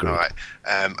 Yeah, I agree. All right.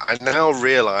 I now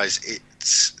realise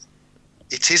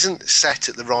it isn't set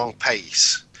at the wrong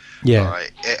pace. Yeah.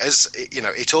 Right.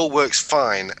 It all works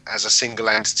fine as a single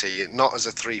entity, not as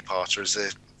a three-parter, as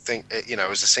a thing,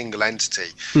 as a single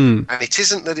entity. And it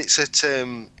isn't that it's at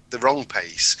the wrong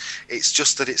pace. It's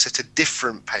just that it's at a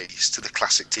different pace to the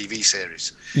classic TV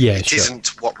series. Yeah, it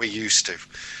isn't what we're used to.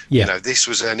 Yeah. This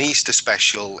was an Easter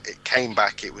special. It came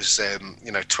back. It was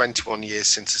 21 years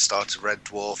since the start of Red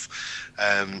Dwarf.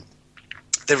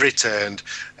 They returned.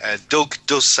 Doug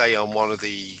does say on one of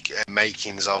the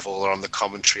makings of, or on the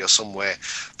commentary or somewhere,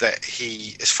 that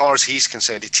as far as he's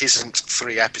concerned, it isn't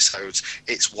 3 episodes,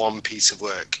 it's one piece of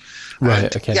work. Right,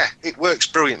 and, okay. Yeah, it works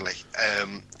brilliantly,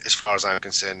 as far as I'm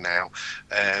concerned now.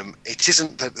 It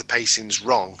isn't that the pacing's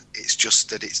wrong, it's just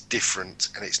that it's different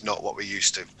and it's not what we're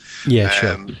used to. Yeah,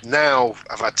 sure. Now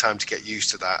I've had time to get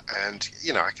used to that, and,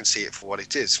 I can see it for what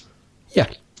it is.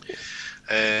 Yeah.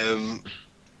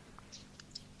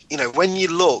 When you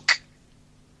look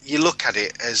at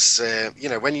it as,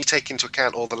 when you take into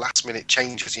account all the last minute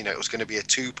changes, it was going to be a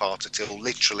 2-parter till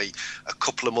literally a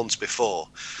couple of months before.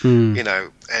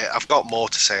 I've got more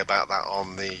to say about that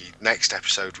on the next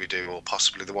episode we do, or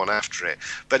possibly the one after it.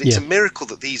 But it's a miracle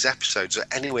that these episodes are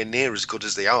anywhere near as good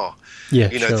as they are. Yeah,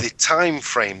 sure. The time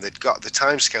frame they'd got, the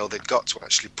time scale they'd got to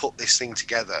actually put this thing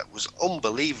together was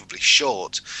unbelievably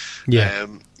short. Yeah.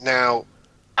 Now,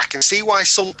 I can see why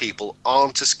some people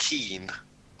aren't as keen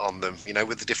on them,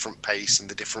 with the different pace and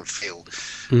the different feel.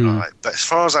 Right. But as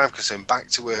far as I'm concerned, Back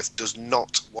to Earth does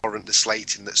not warrant the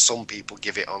slating that some people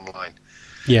give it online.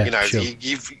 Yeah, sure.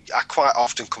 I quite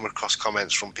often come across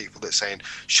comments from people that saying,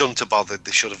 shouldn't have bothered,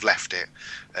 they should have left it.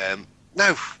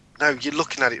 No, you're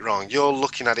looking at it wrong. You're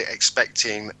looking at it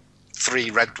expecting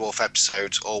 3 Red Dwarf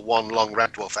episodes or 1 long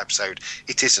Red Dwarf episode.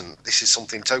 It isn't. This is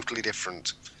something totally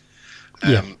different.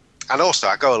 And also,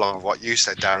 I go along with what you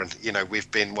said, Darren.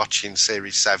 We've been watching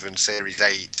Series 7, Series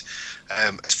 8.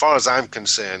 As far as I'm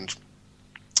concerned,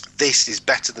 this is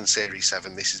better than Series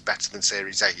 7. This is better than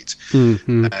Series 8.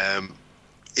 Mm-hmm.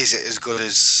 Is it as good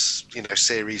as,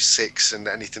 Series 6 and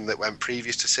anything that went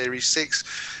previous to Series 6?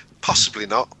 Possibly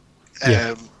not.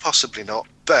 Possibly not.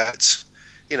 But,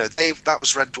 that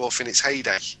was Red Dwarf in its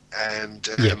heyday, and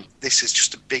this is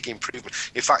just a big improvement.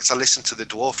 In fact, I listened to the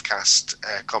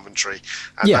Dwarfcast commentary,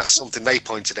 and that's something they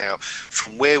pointed out.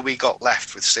 From where we got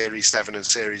left with Series 7 and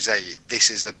Series 8, this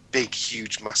is a big,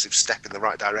 huge, massive step in the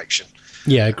right direction.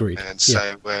 Yeah, agreed. And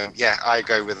so, I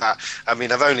go with that. I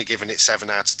mean, I've only given it 7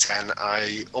 out of 10.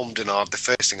 I ummed and ahed. The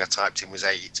first thing I typed in was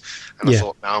 8, and I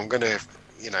thought, no, I'm going to,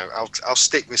 I'll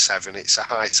stick with 7. It's a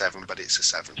high 7, but it's a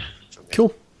 7.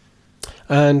 Cool.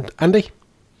 And Andy?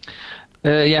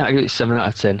 I give it 7 out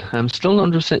of 10. I'm still not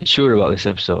 100% sure about this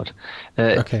episode.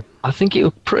 Okay. I think it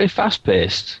was pretty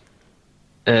fast-paced.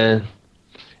 The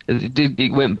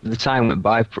time went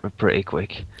by pretty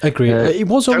quick. Agree. It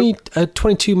was only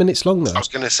 22 minutes long, though. I was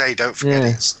going to say, don't forget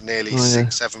it's nearly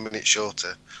 6-7 minutes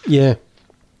shorter. Yeah.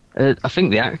 I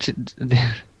think the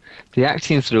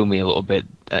acting threw me a little bit.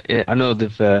 I know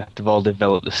they've all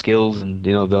developed the skills, and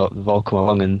they've all come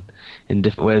along in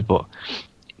different ways, but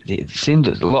it seems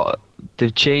that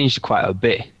they've changed quite a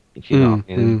bit, if you know what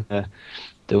I mean,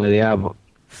 the way they are. But,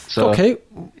 okay.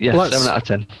 Yeah, 7 out of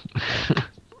 10.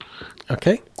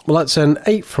 Okay. Well, that's an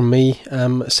 8 from me,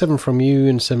 7 from you,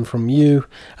 and 7 from you.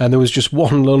 And there was just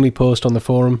one lonely post on the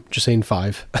forum just saying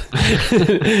 5.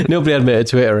 Nobody admitted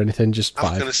to it or anything, just 5. I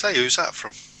was going to say, who's that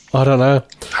from? I don't know.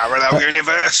 Parallel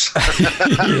universe.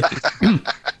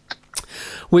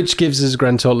 Which gives us a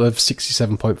grand total of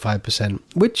 67.5%,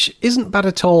 which isn't bad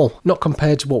at all, not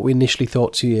compared to what we initially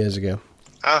thought 2 years ago.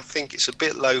 I think it's a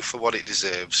bit low for what it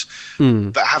deserves.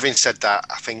 But having said that,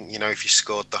 I think, if you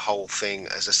scored the whole thing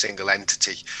as a single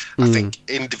entity, I think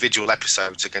individual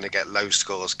episodes are going to get low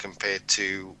scores compared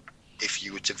to if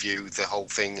you were to view the whole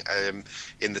thing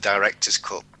in the director's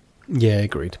cut. Yeah,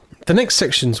 agreed. The next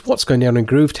section's what's going down in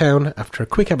Groovetown after a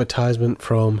quick advertisement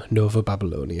from Nova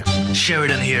Babylonia.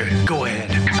 Sheridan here. Go ahead.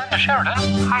 Commander Sheridan,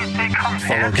 I say come here.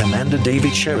 Follow Commander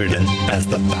David Sheridan as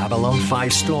the Babylon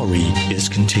 5 story is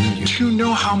continued. Do you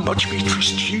know how much we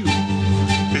trust you?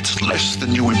 It's less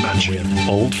than you imagine. With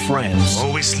old friends.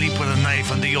 Always sleep with a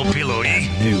knife under your pillow, eh?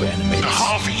 And new enemies.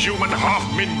 Half human, half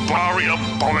Minbari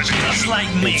abomination. Just like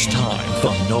me. It's time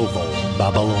for Novo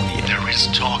Babylonia. There is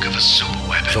talk of a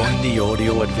superweapon. Join the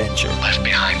audio adventure Left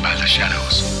behind by the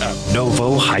shadows. at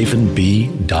novo-b.com.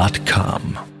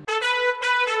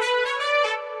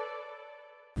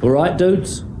 All right,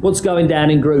 dudes. What's going down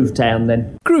in Groovetown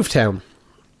then? Groovetown.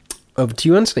 Over to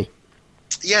you, Anthony.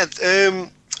 Yeah,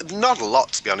 not a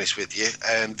lot, to be honest with you.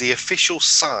 The official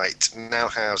site now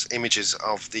has images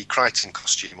of the Crichton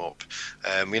costume up.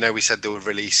 We said they were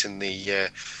releasing the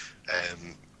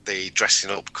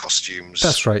dressing up costumes.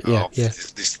 That's right, yeah.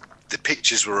 The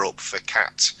pictures were up for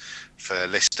Kat, for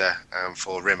Lister, and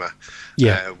for Rimmer.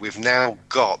 Yeah. We've now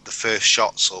got the first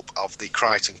shots up of the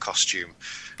Crichton costume.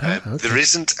 Okay. There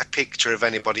isn't a picture of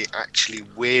anybody actually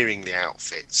wearing the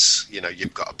outfits.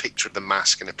 You've got a picture of the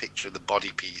mask and a picture of the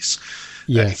body piece.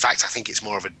 Yeah. In fact, I think it's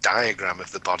more of a diagram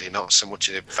of the body, not so much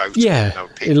a photo. Yeah, no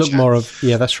picture. it looked more of...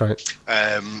 Yeah, that's right.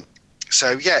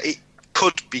 It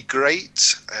could be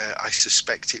great. I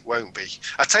suspect it won't be.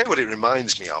 I'll tell you what it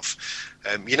reminds me of.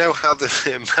 You know how the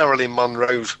Marilyn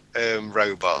Monroe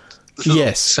robot looks?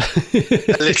 Yes.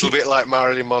 A little bit like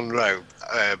Marilyn Monroe,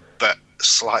 but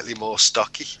slightly more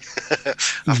stocky.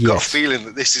 I've got a feeling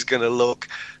that this is going to look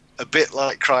a bit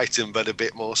like Crichton, but a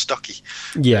bit more stocky.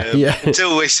 Yeah.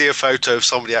 Until we see a photo of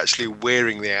somebody actually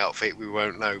wearing the outfit, we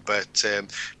won't know. But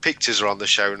pictures are on the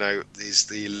show note. There's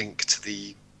the link to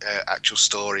the actual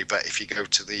story. But if you go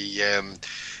to the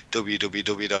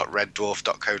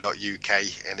www.reddwarf.co.uk,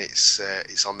 and it's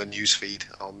on the newsfeed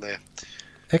on there.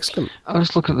 Excellent. I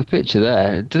was looking at the picture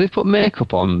there. Do they put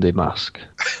makeup on the mask?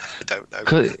 I don't know.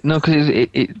 Because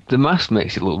the mask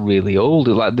makes it look really old.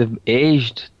 Like they've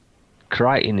aged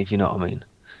Crichton, if you know what I mean.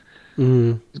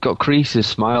 It's got creases,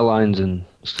 smile lines, and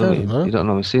stuff. You don't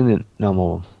know. I've seen it no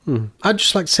more. I'd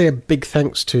just like to say a big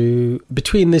thanks to,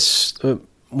 between this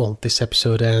this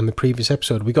episode and the previous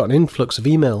episode, we got an influx of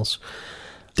emails.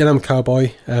 Denim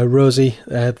Cowboy, Rosie,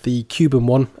 the Cuban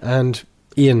one, and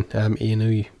Ian,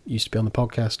 who used to be on the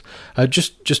podcast.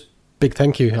 Just big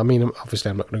thank you. I mean,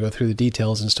 obviously I'm not going to go through the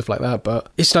details and stuff like that,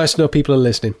 but it's nice to know people are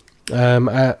listening.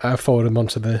 I forwarded them on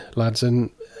to the lads, and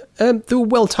they were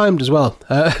well timed as well.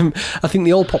 I think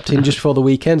they all popped in just before the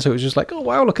weekend, so it was just like, oh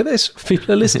wow, look at this,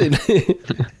 people are listening.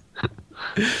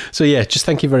 So yeah, just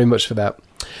thank you very much for that.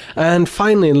 And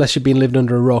finally, unless you've been living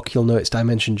under a rock, you'll know it's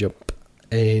Dimension Jump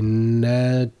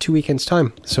in 2 weekends'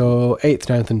 time. So 8th,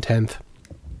 9th and 10th.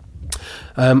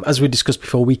 As we discussed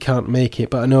before, we can't make it,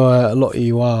 but I know a lot of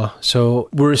you are. So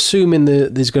we're assuming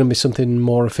that there's going to be something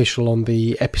more official on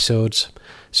the episodes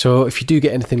So if you do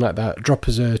get anything like that, drop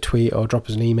us a tweet or drop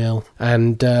us an email,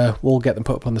 and we'll get them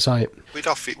put up on the site. We'd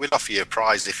offer you a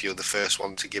prize if you're the first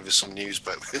one to give us some news,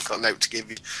 but we've got no to give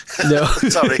you. No.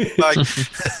 Sorry. Bye.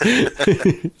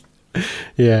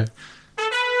 Yeah.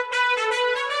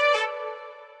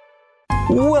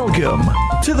 Welcome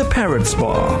to the Parrots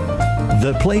Bar,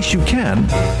 the place you can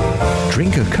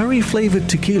drink a curry-flavored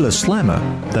tequila slammer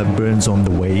that burns on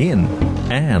the way in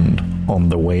and on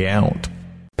the way out.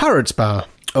 Parrots Bar.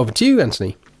 Over to you,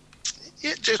 Anthony.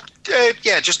 Yeah,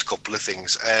 just a couple of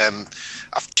things.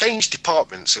 I've changed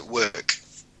departments at work,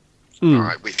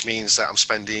 right, which means that I'm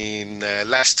spending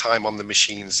less time on the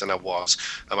machines than I was.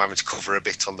 I'm having to cover a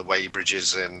bit on the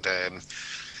weighbridges and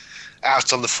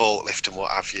out on the forklift and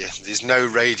what have you. There's no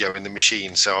radio in the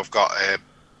machine, so I've got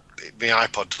my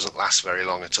iPod doesn't last very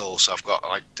long at all. So I've got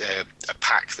like a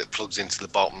pack that plugs into the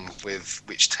bottom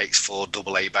which takes 4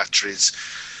 AA batteries.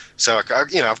 So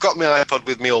I've got my iPod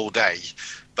with me all day,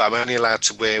 but I'm only allowed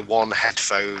to wear one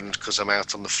headphone because I'm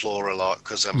out on the floor a lot,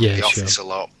 because I'm in the office a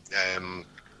lot.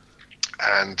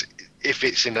 And if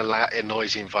it's in a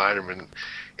noisy environment,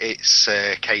 it's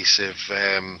a case of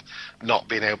not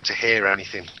being able to hear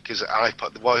anything. Because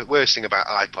the worst thing about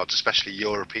iPods, especially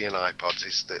European iPods,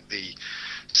 is that the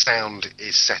sound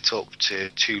is set up to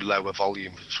too low a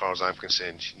volume as far as I'm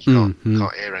concerned. You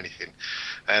can't hear anything.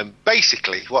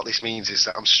 Basically, what this means is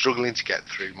that I'm struggling to get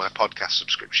through my podcast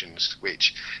subscriptions,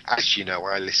 which, as you know,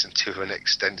 I listen to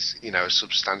a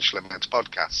substantial amount of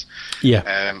podcasts.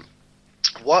 Yeah.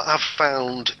 What I've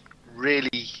found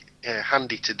really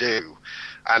handy to do,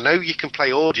 I know you can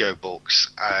play audiobooks.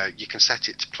 You can set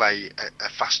it to play at a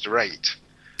faster rate.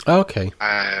 Okay.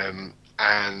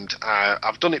 And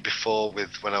I've done it before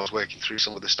when I was working through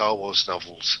some of the Star Wars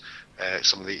novels,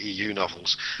 some of the EU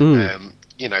novels.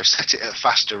 Set it at a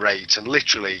faster rate, and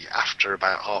literally after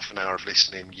about half an hour of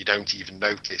listening, you don't even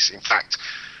notice. In fact,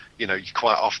 you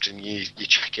quite often you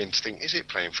check in to think, is it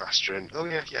playing faster? And oh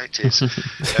yeah, it is.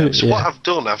 So what I've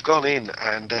done, I've gone in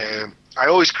and I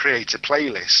always create a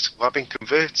playlist. Well, I've been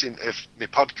converting my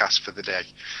podcast for the day.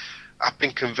 I've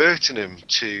been converting them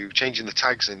to changing the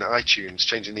tags in iTunes,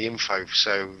 changing the info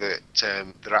so that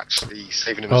they're actually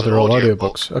saving them as an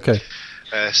audiobooks. Okay.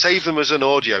 Save them as an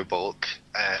audiobook,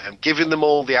 giving them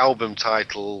all the album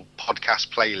title podcast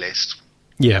playlist.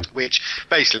 Yeah. Which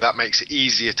basically that makes it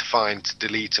easier to find, to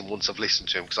delete them once I've listened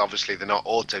to them, because obviously they're not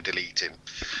auto-deleting.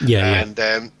 Yeah. And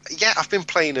I've been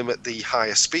playing them at the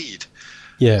higher speed.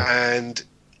 Yeah. And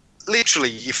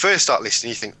literally, you first start listening,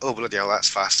 you think, oh bloody hell, that's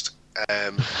fast.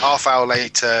 Half hour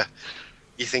later,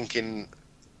 you're thinking,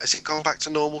 has it gone back to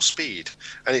normal speed?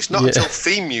 And it's not until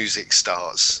theme music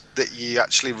starts that you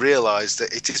actually realise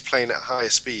that it is playing at higher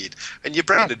speed, and your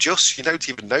brain adjusts. You don't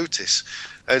even notice.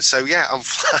 And so I'm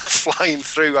flying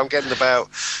through. I'm getting about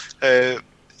I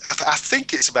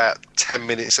think it's about 10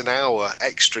 minutes an hour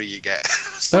extra you get,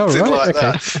 something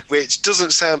that, which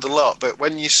doesn't sound a lot, but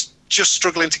when you're just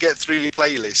struggling to get through your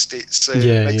playlist,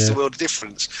 it makes the world a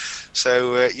difference.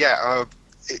 So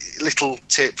little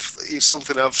tip, it's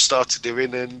something I've started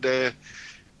doing, and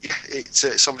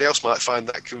somebody else might find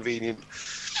that convenient.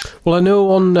 Well, I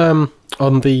know on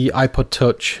the iPod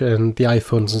Touch and the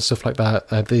iPhones and stuff like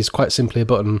that, there's quite simply a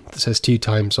button that says 2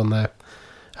 times on there.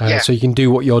 So you can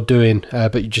do what you're doing,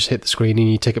 but you just hit the screen and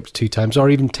you take it up to 2 times, or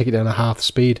even take it down a half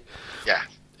speed. Yeah.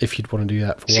 If you'd want to do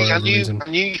that for whatever reason. I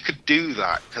knew you could do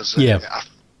that, because I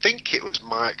think it was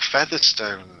Mike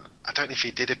Featherstone. I don't know if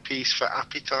he did a piece for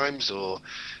Happy Times or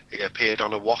he appeared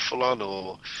on a Waffle On,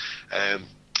 or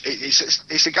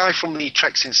it's a guy from the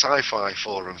Treks in Sci-Fi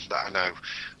forum that I know,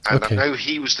 and I know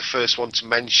he was the first one to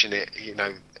mention it.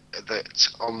 That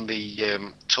on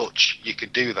the Touch you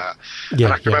could do that, and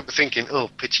I can remember thinking, oh,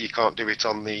 pity you can't do it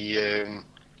on the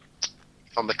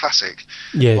Classic.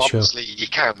 Obviously you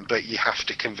can, but you have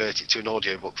to convert it to an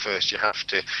audiobook first. You have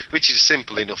to, which is a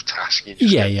simple enough task. You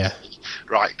just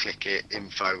right click it,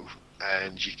 info,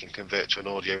 and you can convert to an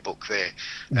audiobook there.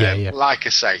 Like I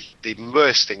say, the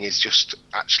worst thing is just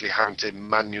actually having to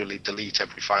manually delete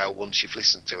every file once you've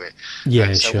listened to it.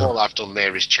 So all I've done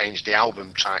there is change the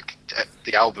album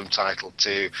title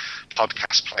to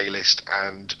podcast playlist,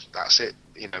 and that's it.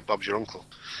 Bob's your uncle.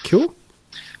 Cool.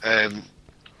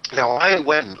 Now,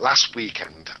 last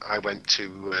weekend, I went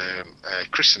to a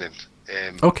christening.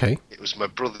 It was my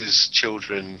brother's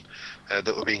children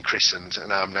that were being christened,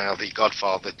 and I'm now the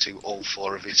godfather to all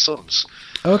 4 of his sons.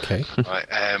 Okay. Right,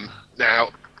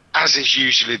 now, as is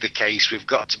usually the case, we've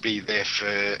got to be there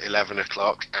for 11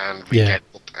 o'clock, and we get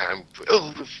up and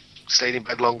we've stayed in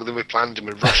bed longer than we planned, and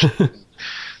we're rushing.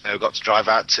 We've got to drive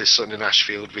out to Sutton and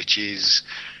Ashfield, which is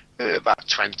about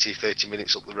 20, 30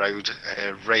 minutes up the road,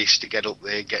 race to get up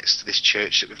there, gets to this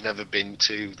church that we've never been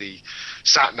to. The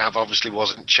sat-nav obviously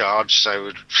wasn't charged, so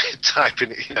we're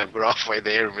typing it, we're halfway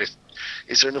there, and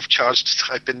is there enough charge to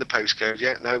type in the postcode?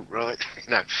 Yeah, no, right,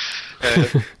 no.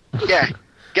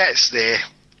 Gets there,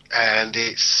 and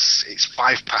it's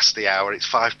 5 past the hour, it's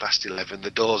 5 past 11,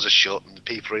 the doors are shut, and the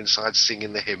people are inside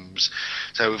singing the hymns.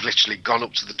 So we've literally gone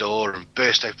up to the door and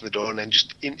burst open the door and then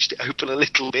just inched it open a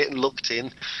little bit and looked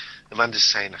in. Amanda's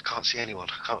saying, I can't see anyone.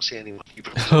 Not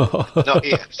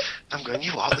here. I'm going,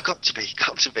 you are, they've got to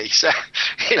be. So,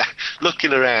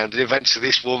 looking around, and eventually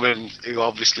this woman, who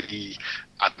obviously,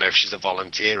 I don't know if she's a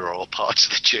volunteer or part of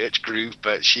the church group,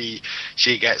 but she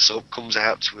gets up, comes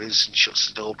out to us and shuts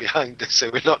the door behind us, so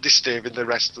we're not disturbing the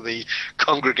rest of the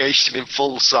congregation in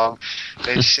full song.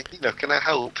 And she said, can I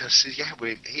help? I said, yeah,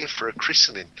 we're here for a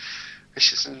christening. And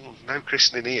she said, no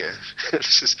christening here. She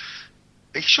says,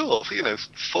 are you sure?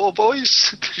 4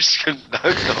 boys? No,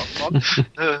 not one.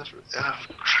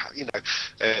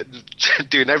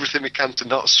 Doing everything we can to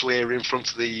not swear in front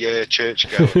of the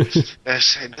churchgoers.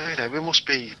 Saying, no, we must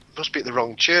be at the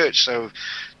wrong church. So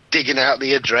digging out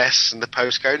the address and the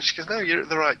postcode. And she goes, no, you're at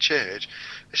the right church.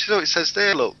 And she said, it says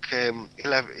there, look,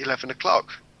 11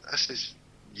 o'clock. I says,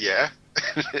 yeah.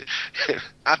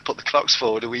 I'd put the clocks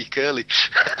forward a week early.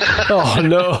 Oh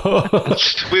no.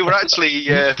 We were actually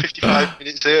 55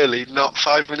 minutes early, not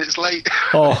 5 minutes late.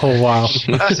 Oh wow.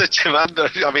 I said to Amanda,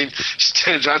 she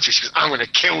turns around to me, she goes, I'm going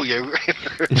to kill you.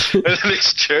 And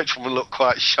this church woman looked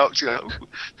quite shocked, not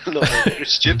a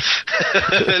Christian.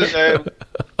 And,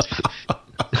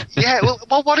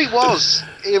 well, what it was,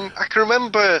 I can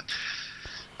remember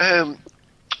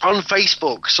on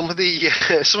Facebook, some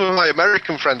of my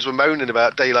American friends were moaning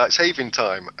about daylight saving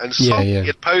time, and somebody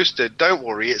had posted, "Don't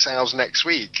worry, it's ours next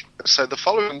week." So the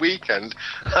following weekend,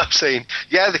 I'm saying,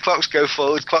 "Yeah, the clocks go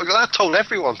forward." I told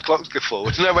everyone the clocks go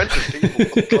forward, and I went to people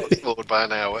put the clocks forward by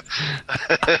an hour.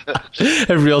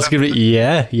 Everybody else giving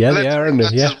it, they are, and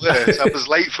I was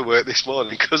late for work this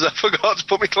morning because I forgot to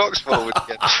put my clocks forward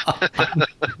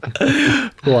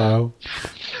again. Wow.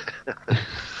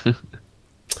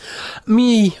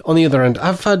 Me, on the other end,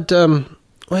 I've had,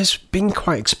 it's been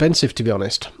quite expensive, to be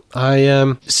honest.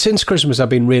 Since Christmas, I've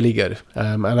been really good,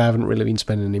 and I haven't really been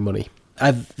spending any money. I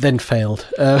then failed.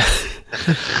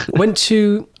 Went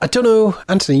to, I don't know,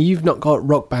 Anthony, you've not got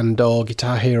Rock Band or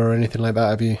Guitar Hero or anything like that,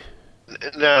 have you?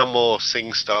 No, more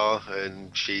SingStar,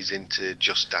 and she's into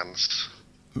Just Dance.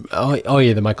 Oh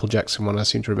yeah, the Michael Jackson one, I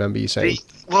seem to remember you saying.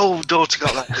 Well, daughter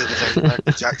got that the other day,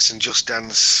 Michael Jackson, Just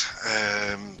Dance.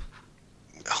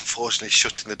 Unfortunately,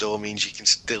 shutting the door means you can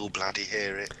still bloody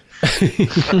hear it.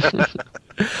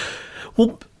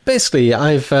 Well, basically,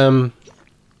 I've the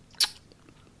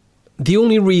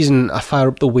only reason I fire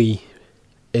up the Wii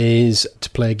is to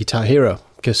play Guitar Hero,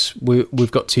 because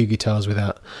we've got 2 guitars with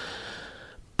that.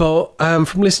 But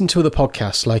from listening to other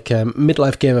podcasts, like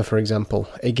Midlife Gamer, for example,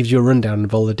 it gives you a rundown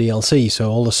of all the DLC, so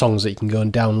all the songs that you can go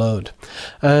and download.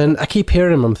 And I keep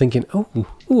hearing them, I'm thinking, oh,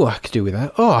 I could do with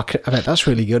that. Oh, I bet that's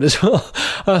really good as well.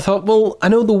 And I thought, well, I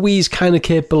know the Wii's kind of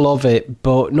capable of it,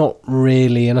 but not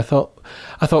really. And I thought,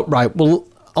 right, well,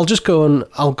 I'll go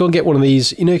and get one of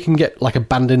these. You can get like a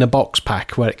band in a box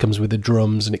pack where it comes with the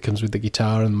drums and it comes with the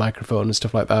guitar and the microphone and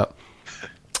stuff like that.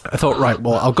 I thought, right,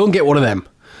 well, I'll go and get one of them.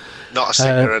 Not a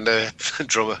singer and a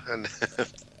drummer. And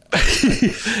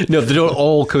no, they don't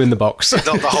all come in the box. Not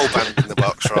the whole band in the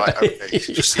box, right? Okay.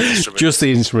 Just the instruments. Just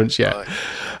the instruments, yeah.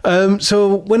 Right.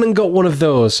 So went and got one of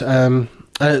those. So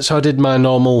I did my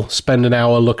normal spend an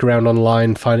hour, look around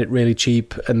online, find it really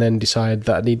cheap, and then decide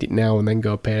that I need it now and then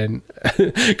go paying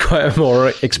quite a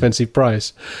more expensive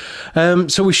price.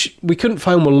 So we couldn't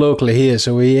find one locally here,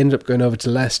 so we ended up going over to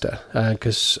Leicester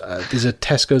because there's a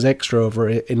Tesco's Extra over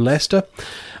in Leicester.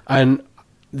 And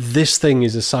this thing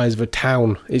is the size of a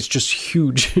town. It's just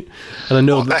huge. And I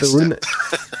know that they're in it.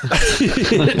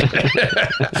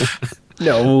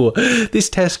 No, this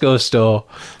Tesco store.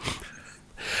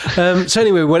 So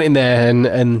anyway, we went in there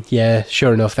and yeah,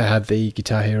 sure enough, they had the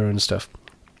Guitar Hero and stuff.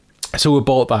 So we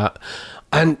bought that.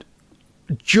 And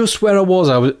just where I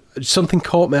was, something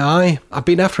caught my eye. I've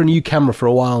been after a new camera for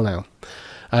a while now.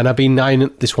 And I've been eyeing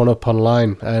this one up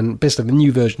online, and basically the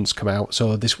new version's come out,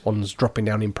 so this one's dropping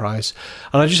down in price.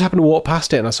 And I just happened to walk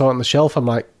past it, and I saw it on the shelf. I'm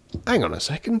like, hang on a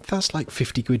second, that's like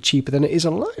 50 quid cheaper than it is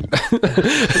online.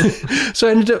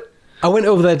 So I went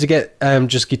over there to get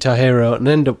just Guitar Hero, and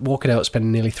ended up walking out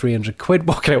spending nearly 300 quid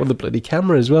walking out with the bloody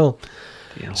camera as well.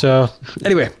 Yeah. So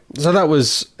anyway, so that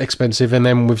was expensive, and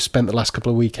then we've spent the last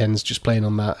couple of weekends just playing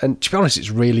on that. And to be honest, it's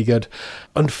really good.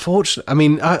 Unfortunately, I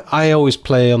mean, I always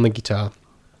play on the guitar.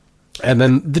 And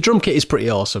then the drum kit is pretty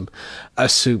awesome,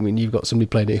 assuming you've got somebody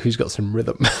playing it who's got some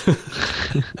rhythm.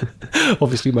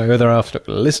 Obviously, my other half's not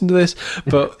going to listen to this,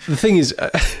 but the thing is...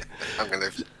 I'm going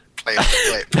to play a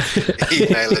clip,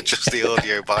 email her just the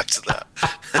audio bites of that.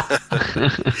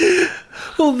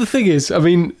 Well, the thing is, I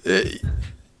mean...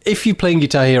 if you're playing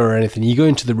Guitar Hero or anything, you go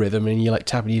into the rhythm and you're like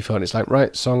tapping your phone. It's like,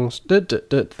 right, songs,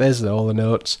 there's all the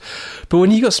notes. But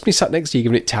when you got somebody sat next to you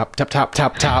giving it tap, tap, tap,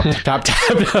 tap, tap, tap, tap,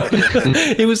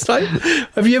 it was like,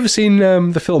 have you ever seen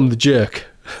the film The Jerk?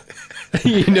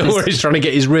 You know, where he's trying to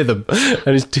get his rhythm.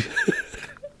 And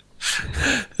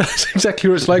that's exactly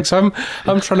what it's like. So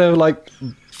I'm trying to like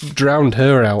drown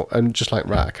her out and just like,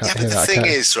 right, I can't hear that. The thing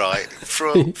is, right,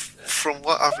 from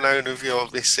what I've known of your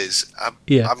missus, I'm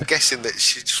guessing that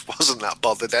she just wasn't that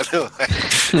bothered anyway.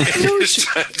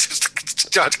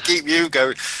 just trying to keep you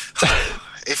going,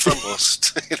 if I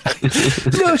must.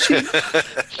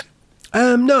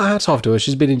 No, hats off to her.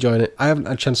 She's been enjoying it. I haven't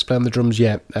had a chance to play on the drums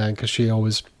yet because she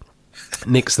always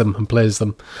nicks them and plays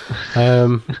them.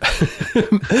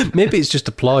 Maybe it's just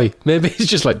a ploy. Maybe it's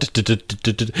just like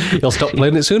you'll stop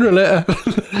playing it sooner or later.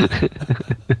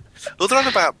 Well, they're on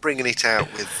about bringing it out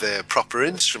with proper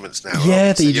instruments now.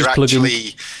 Yeah, that you just plug in.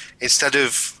 Instead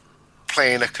of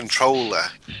playing a controller,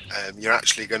 you're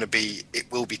actually going to be.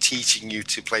 It will be teaching you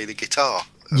to play the guitar.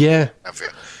 Yeah,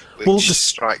 which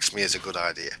strikes me as a good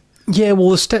idea. Yeah, well,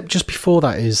 the step just before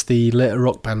that is the later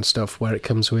Rock Band stuff, where it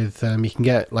comes with you can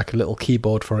get like a little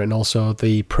keyboard for it, and also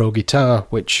the Pro Guitar,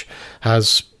 which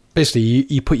has basically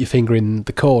you put your finger in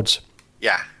the chords.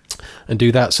 Yeah. And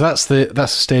do that. So that's the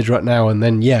stage right now. And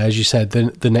then, yeah, as you said,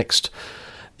 the next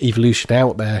evolution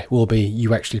out there will be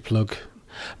you actually plug.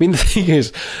 I mean, the thing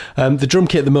is, the drum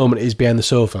kit at the moment is behind the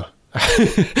sofa.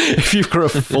 If you've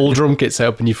got a full drum kit set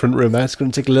up in your front room, that's going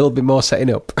to take a little bit more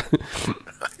setting up.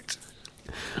 Right.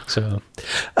 So,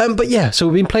 but yeah, so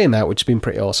we've been playing that, which has been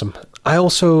pretty awesome. I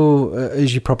also,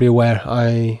 as you're probably aware,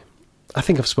 I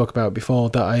think I've spoke about it before,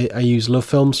 that I use Love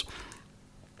Films.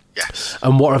 Yes.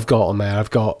 And what I've got on there, I've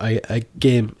got a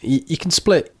game. You can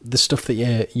split the stuff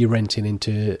that you're renting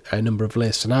into a number of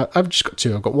lists, and I've just got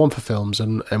two. I've got one for films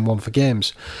and one for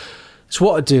games. So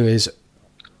what I do is,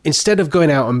 instead of going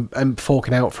out and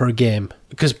forking out for a game,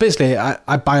 because basically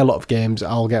I buy a lot of games,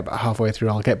 I'll get about halfway through,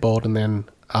 I'll get bored, and then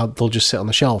they'll just sit on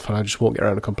the shelf and I just won't get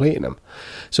around to completing them.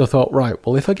 So I thought, right,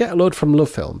 well, if I get a load from Love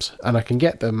Films and I can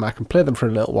get them, I can play them for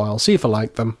a little while, see if I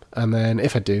like them, and then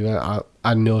if I do,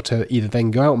 I know to either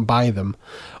then go out and buy them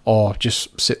or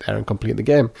just sit there and complete the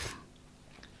game.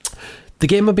 The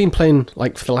game I've been playing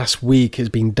like for the last week has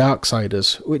been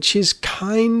Darksiders, which is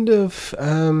kind of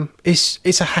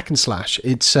it's a hack and slash.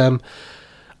 It's I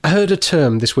heard a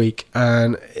term this week,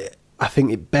 and I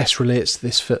think it best relates to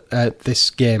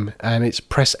this game, and it's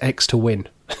press X to win.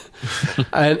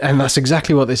 and that's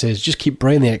exactly what this is. Just keep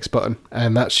braying the X button,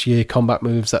 and that's your combat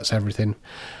moves, that's everything.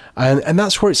 And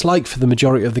that's what it's like for the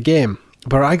majority of the game.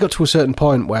 But I got to a certain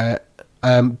point where,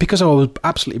 because I was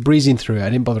absolutely breezing through it, I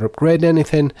didn't bother upgrading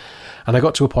anything, and I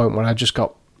got to a point where I just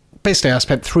got... Basically, I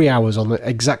spent 3 hours on the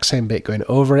exact same bit, going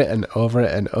over it and over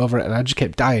it and over it, and I just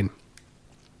kept dying.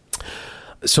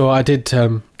 So I did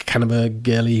kind of a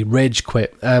girly rage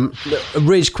quit.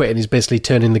 Rage quitting is basically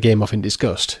turning the game off in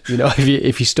disgust. You know,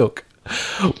 if you're stuck.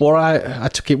 Or I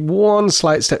took it one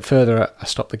slight step further. I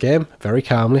stopped the game very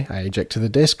calmly. I ejected the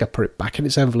disc. I put it back in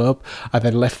its envelope. I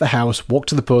then left the house, walked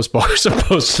to the post box and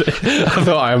posted it. I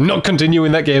thought, I am not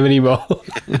continuing that game anymore.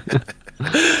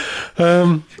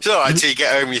 It's all right till you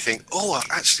get home and you think, oh,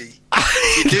 actually,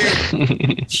 you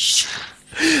do.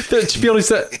 To be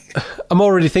honest, I'm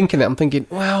already thinking it. I'm thinking,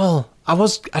 well,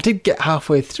 I did get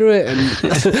halfway through it, and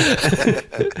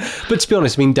but to be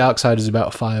honest, I mean, Darksiders is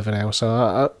about 5 now,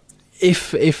 so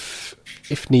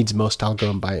if needs must, I'll go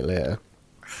and buy it later.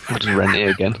 I'll just rent it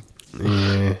again.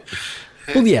 Yeah.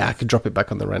 Well, yeah, I could drop it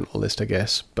back on the rental list, I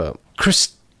guess. But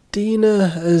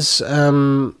Christina, as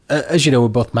you know, we're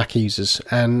both Mac users,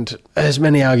 and as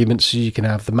many arguments as you can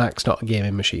have, the Mac's not a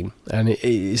gaming machine, and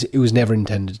it was never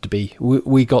intended to be.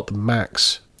 We got the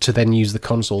Macs to then use the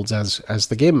consoles as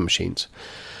the gaming machines.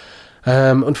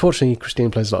 Unfortunately, Christina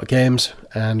plays a lot of games,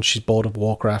 and she's bored of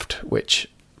Warcraft, which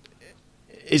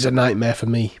is a nightmare for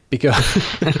me, because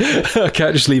I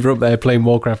can't just leave her up there playing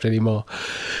Warcraft anymore.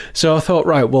 So I thought,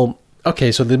 right, well,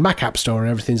 okay, so the Mac App Store and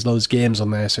everything's loads of games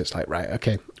on there, so it's like, right,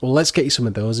 okay, well, let's get you some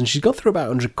of those. And she's got through about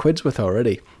 100 quid's worth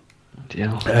already.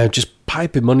 Yeah. Just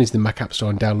piping money to the Mac App Store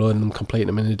and downloading them, completing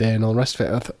them in a day and all the rest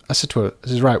of it. I said to her, I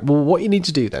says, right, well, what you need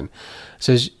to do then?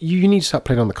 Says, you need to start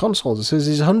playing on the consoles. I says,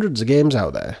 there's hundreds of games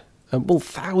out there. Well,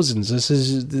 thousands. I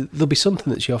says, there'll be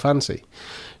something that's your fancy.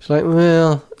 She's like,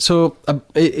 well, so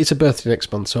it's a birthday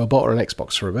next month, so I bought her an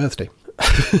Xbox for her birthday.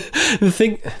 The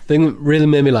thing that really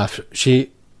made me laugh,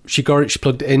 she got it, she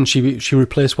plugged it in, she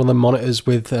replaced one of the monitors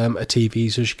with a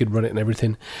TV so she could run it and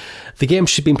everything. The games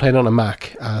she's been playing on a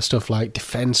Mac are stuff like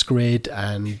Defense Grid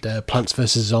and Plants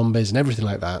vs Zombies and everything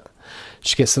like that.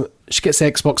 She gets the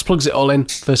Xbox, plugs it all in.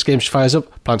 First game she fires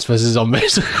up, Plants vs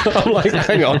Zombies. I'm like,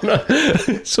 hang on,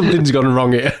 something's gone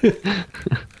wrong here.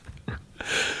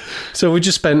 So we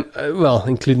just spent, well,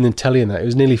 including the telly and that, it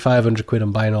was nearly 500 quid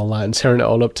on buying all that and tearing it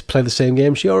all up to play the same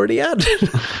game she already had.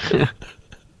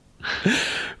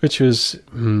 Which was...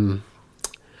 And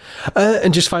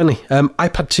just finally,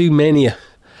 iPad 2 Mania.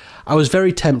 I was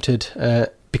very tempted,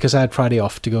 because I had Friday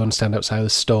off, to go and stand outside the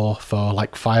store for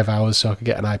like 5 hours so I could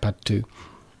get an iPad 2.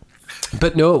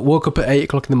 But no, woke up at 8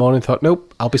 o'clock in the morning and thought,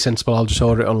 nope, I'll be sensible, I'll just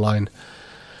order it online.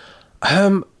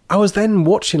 I was then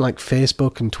watching like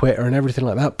Facebook and Twitter and everything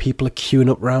like that. People are queuing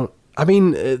up round. I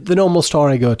mean, the normal store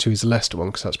I go to is the Leicester one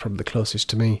because that's probably the closest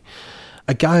to me.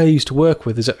 A guy I used to work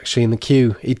with is actually in the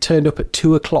queue. He turned up at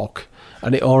 2 o'clock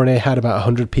and it already had about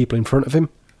 100 people in front of him,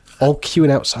 all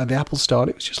queuing outside the Apple store.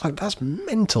 And it was just like, that's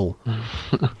mental.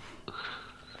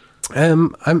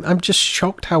 I'm just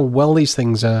shocked how well these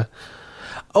things are.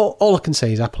 All I can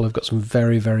say is Apple have got some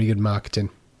very, very good marketing.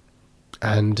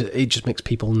 And it just makes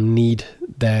people need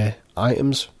their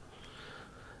items.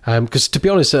 Because to be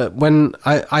honest, when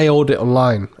I ordered it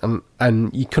online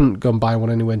and you couldn't go and buy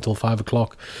one anywhere until 5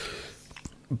 o'clock,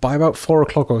 by about 4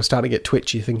 o'clock I was starting to get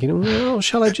twitchy, thinking, well,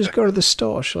 shall I just go to the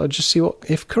store? Shall I just see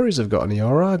if Currys have got any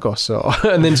or Argos?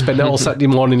 And then spend all Saturday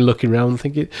morning looking around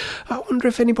thinking, I wonder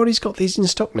if anybody's got these in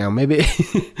stock now, maybe.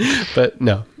 But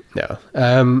no.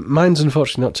 Mine's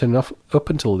unfortunately not turning up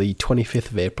until the 25th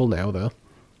of April now, though.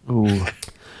 Ooh.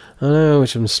 I know,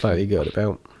 which I'm slightly good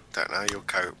about. Don't know you'll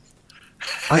cope.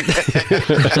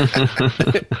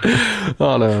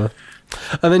 Oh no.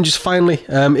 And then just finally,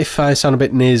 if I sound a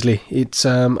bit nasally, it's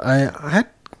I had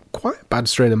quite a bad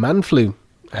strain of man flu.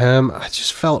 I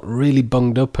just felt really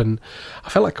bunged up and I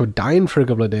felt like I was dying for a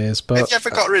couple of days. But have you ever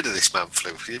got rid of this man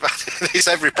flu? You've had this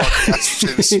every podcast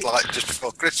since like just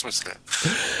before Christmas now.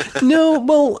 No,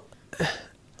 well,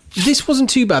 this wasn't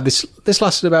too bad. This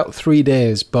lasted about 3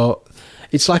 days, but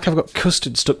it's like I've got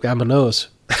custard stuck down my nose.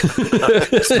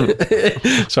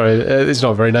 Sorry, it's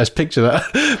not a very nice picture,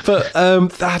 that. But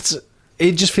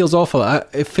it just feels awful. I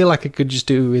feel like I could just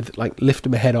do with like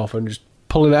lifting my head off and just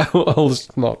pulling out all the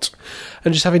snot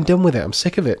and just having done with it. I'm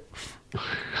sick of it.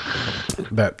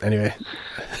 But anyway,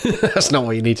 that's not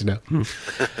what you need to know.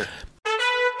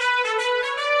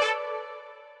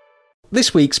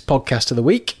 This week's podcast of the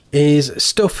week is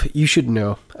Stuff You Should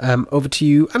Know. Over to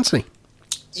you, Anthony.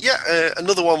 Yeah,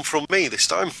 another one from me this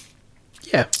time.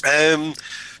 Yeah.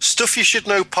 Stuff You Should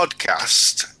Know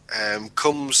podcast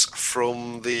comes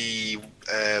from the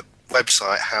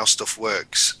website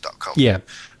howstuffworks.com. Yeah.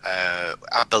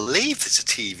 I believe it's a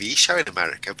TV show in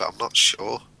America, but I'm not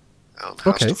sure on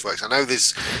how stuff works. I know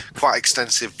there's quite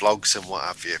extensive blogs and what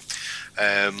have you.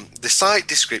 The site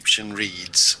description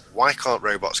reads, "Why can't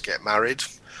robots get married?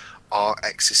 Are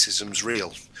exorcisms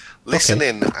real?" Listen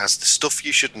in as the Stuff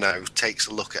You Should Know takes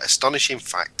a look at astonishing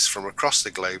facts from across the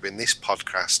globe in this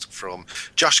podcast from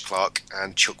Josh Clark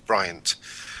and Chuck Bryant.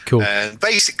 Cool.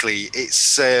 Basically,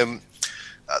 it's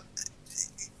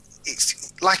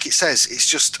like it says, it's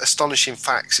just astonishing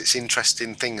facts. It's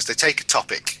interesting things. They take a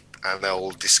topic and they'll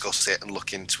discuss it and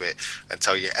look into it and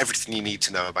tell you everything you need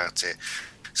to know about it.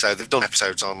 So they've done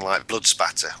episodes on like blood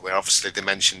spatter, where obviously they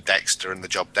mention Dexter and the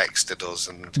job Dexter does,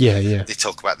 and they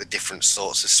talk about the different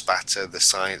sorts of spatter, the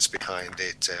science behind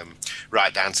it,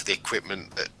 right down to the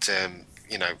equipment that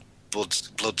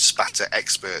blood spatter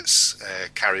experts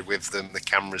carry with them, the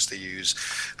cameras they use.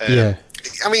 I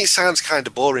mean, it sounds kind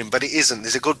of boring, but it isn't.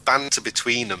 There's a good banter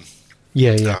between them.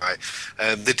 Right.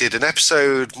 They did an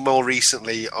episode more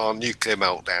recently on nuclear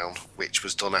meltdown, which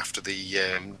was done after the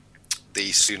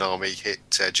tsunami hit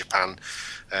Japan,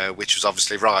 which was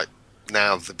obviously right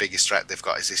now the biggest threat they've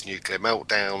got is this nuclear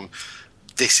meltdown.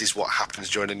 This is what happens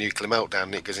during a nuclear meltdown,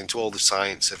 and it goes into all the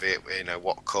science of it,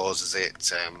 what causes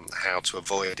it, how to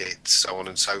avoid it, so on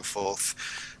and so forth.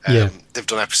 They've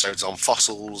done episodes on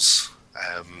fossils.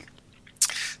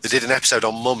 They did an episode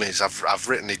on mummies. I've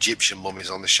written Egyptian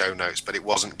mummies on the show notes, but it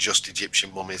wasn't just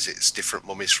Egyptian mummies. It's different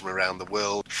mummies from around the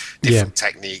world, different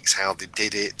techniques, how they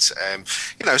did it.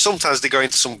 Sometimes they go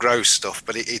into some gross stuff,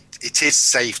 but it is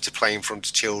safe to play in front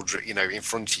of children, in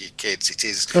front of your kids. It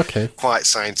is quite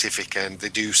scientific, and they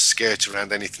do skirt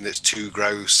around anything that's too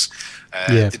gross.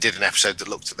 They did an episode that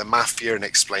looked at the mafia and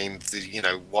explained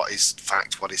what is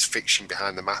fact, what is fiction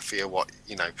behind the mafia, what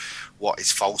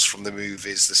is false from the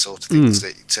movies, the sort of things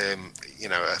that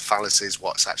are fallacies,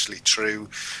 what's actually true,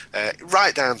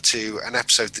 right down to an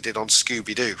episode they did on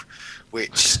Scooby-Doo,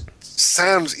 which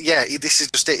sounds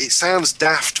it sounds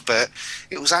daft, but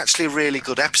it was actually a really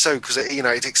good episode because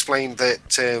it explained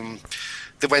that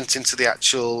they went into the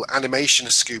actual animation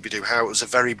of Scooby-Doo, how it was a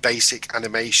very basic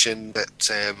animation that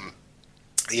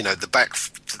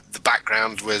the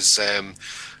background was a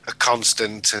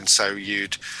constant, and so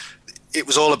it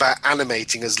was all about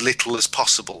animating as little as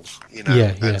possible,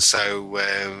 and so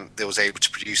they was able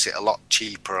to produce it a lot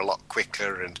cheaper, a lot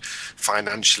quicker, and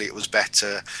financially it was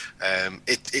better.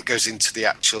 It goes into the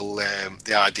actual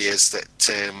the ideas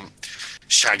that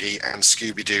Shaggy and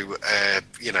Scooby-Doo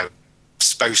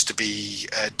supposed to be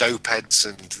dope heads,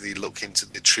 and they look into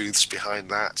the truths behind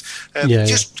that.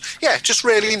 Just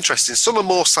really interesting. Some are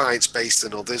more science based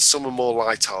than others, some are more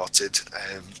light-hearted.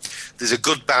 There's a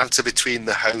good banter between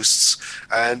the hosts,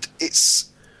 and it's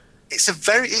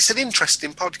an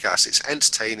interesting podcast. It's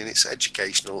entertaining, it's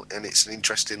educational, and it's an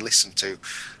interesting listen to.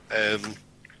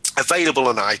 Available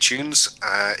on iTunes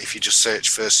if you just search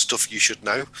for Stuff You Should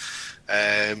Know.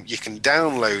 You can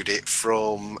download it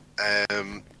from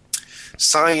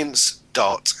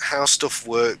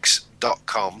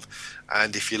science.howstuffworks.com,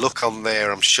 and if you look on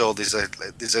there, I'm sure there's a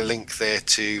link there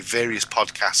to various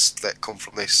podcasts that come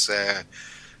from this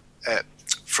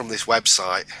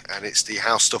website, and it's the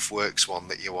How Stuff Works one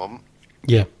that you want.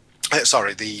 The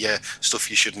Stuff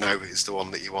You Should Know is the one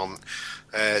that you want.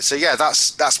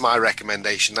 That's my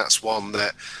recommendation. That's one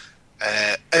that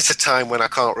at a time when I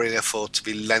can't really afford to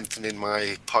be lengthening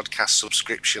my podcast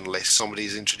subscription list,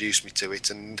 somebody's introduced me to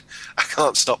it, and I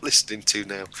can't stop listening to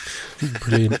now.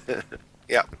 Brilliant.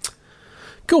 Yeah.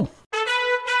 Cool.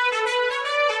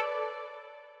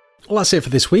 Well, that's it for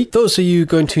this week. Those of you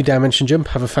going to Dimension Jump,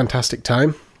 have a fantastic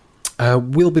time.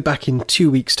 We'll be back in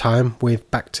 2 weeks' time with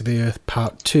Back to the Earth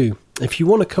Part 2. If you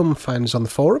want to come find us on the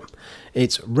forum,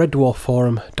 it's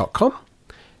reddwarfforum.com.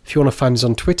 If you want to find us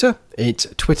on Twitter, it's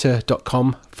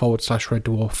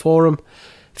twitter.com/reddwarfforum.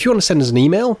 If you want to send us an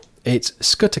email, it's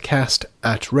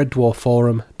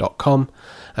scuttercast@reddwarfforum.com.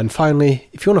 And finally,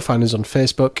 if you want to find us on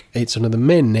Facebook, it's under the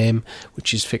main name,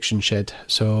 which is Fiction Shed.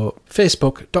 So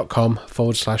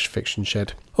facebook.com/Fiction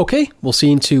Shed. Okay, we'll see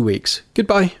you in 2 weeks.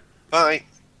 Goodbye. Bye.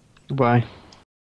 Goodbye.